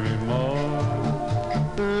 sway me more.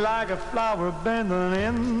 Like a flower bending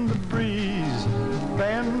in the breeze.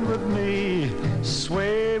 Bend with me,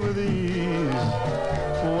 sway with ease.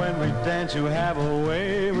 When we dance you have a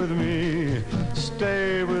way with me.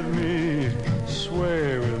 Stay with me,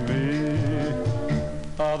 sway with me.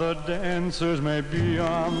 Other dancers may be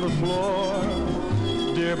on the floor,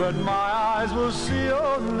 dear, but my eyes will see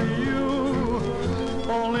only you.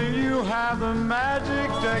 Only you have the magic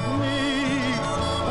technique.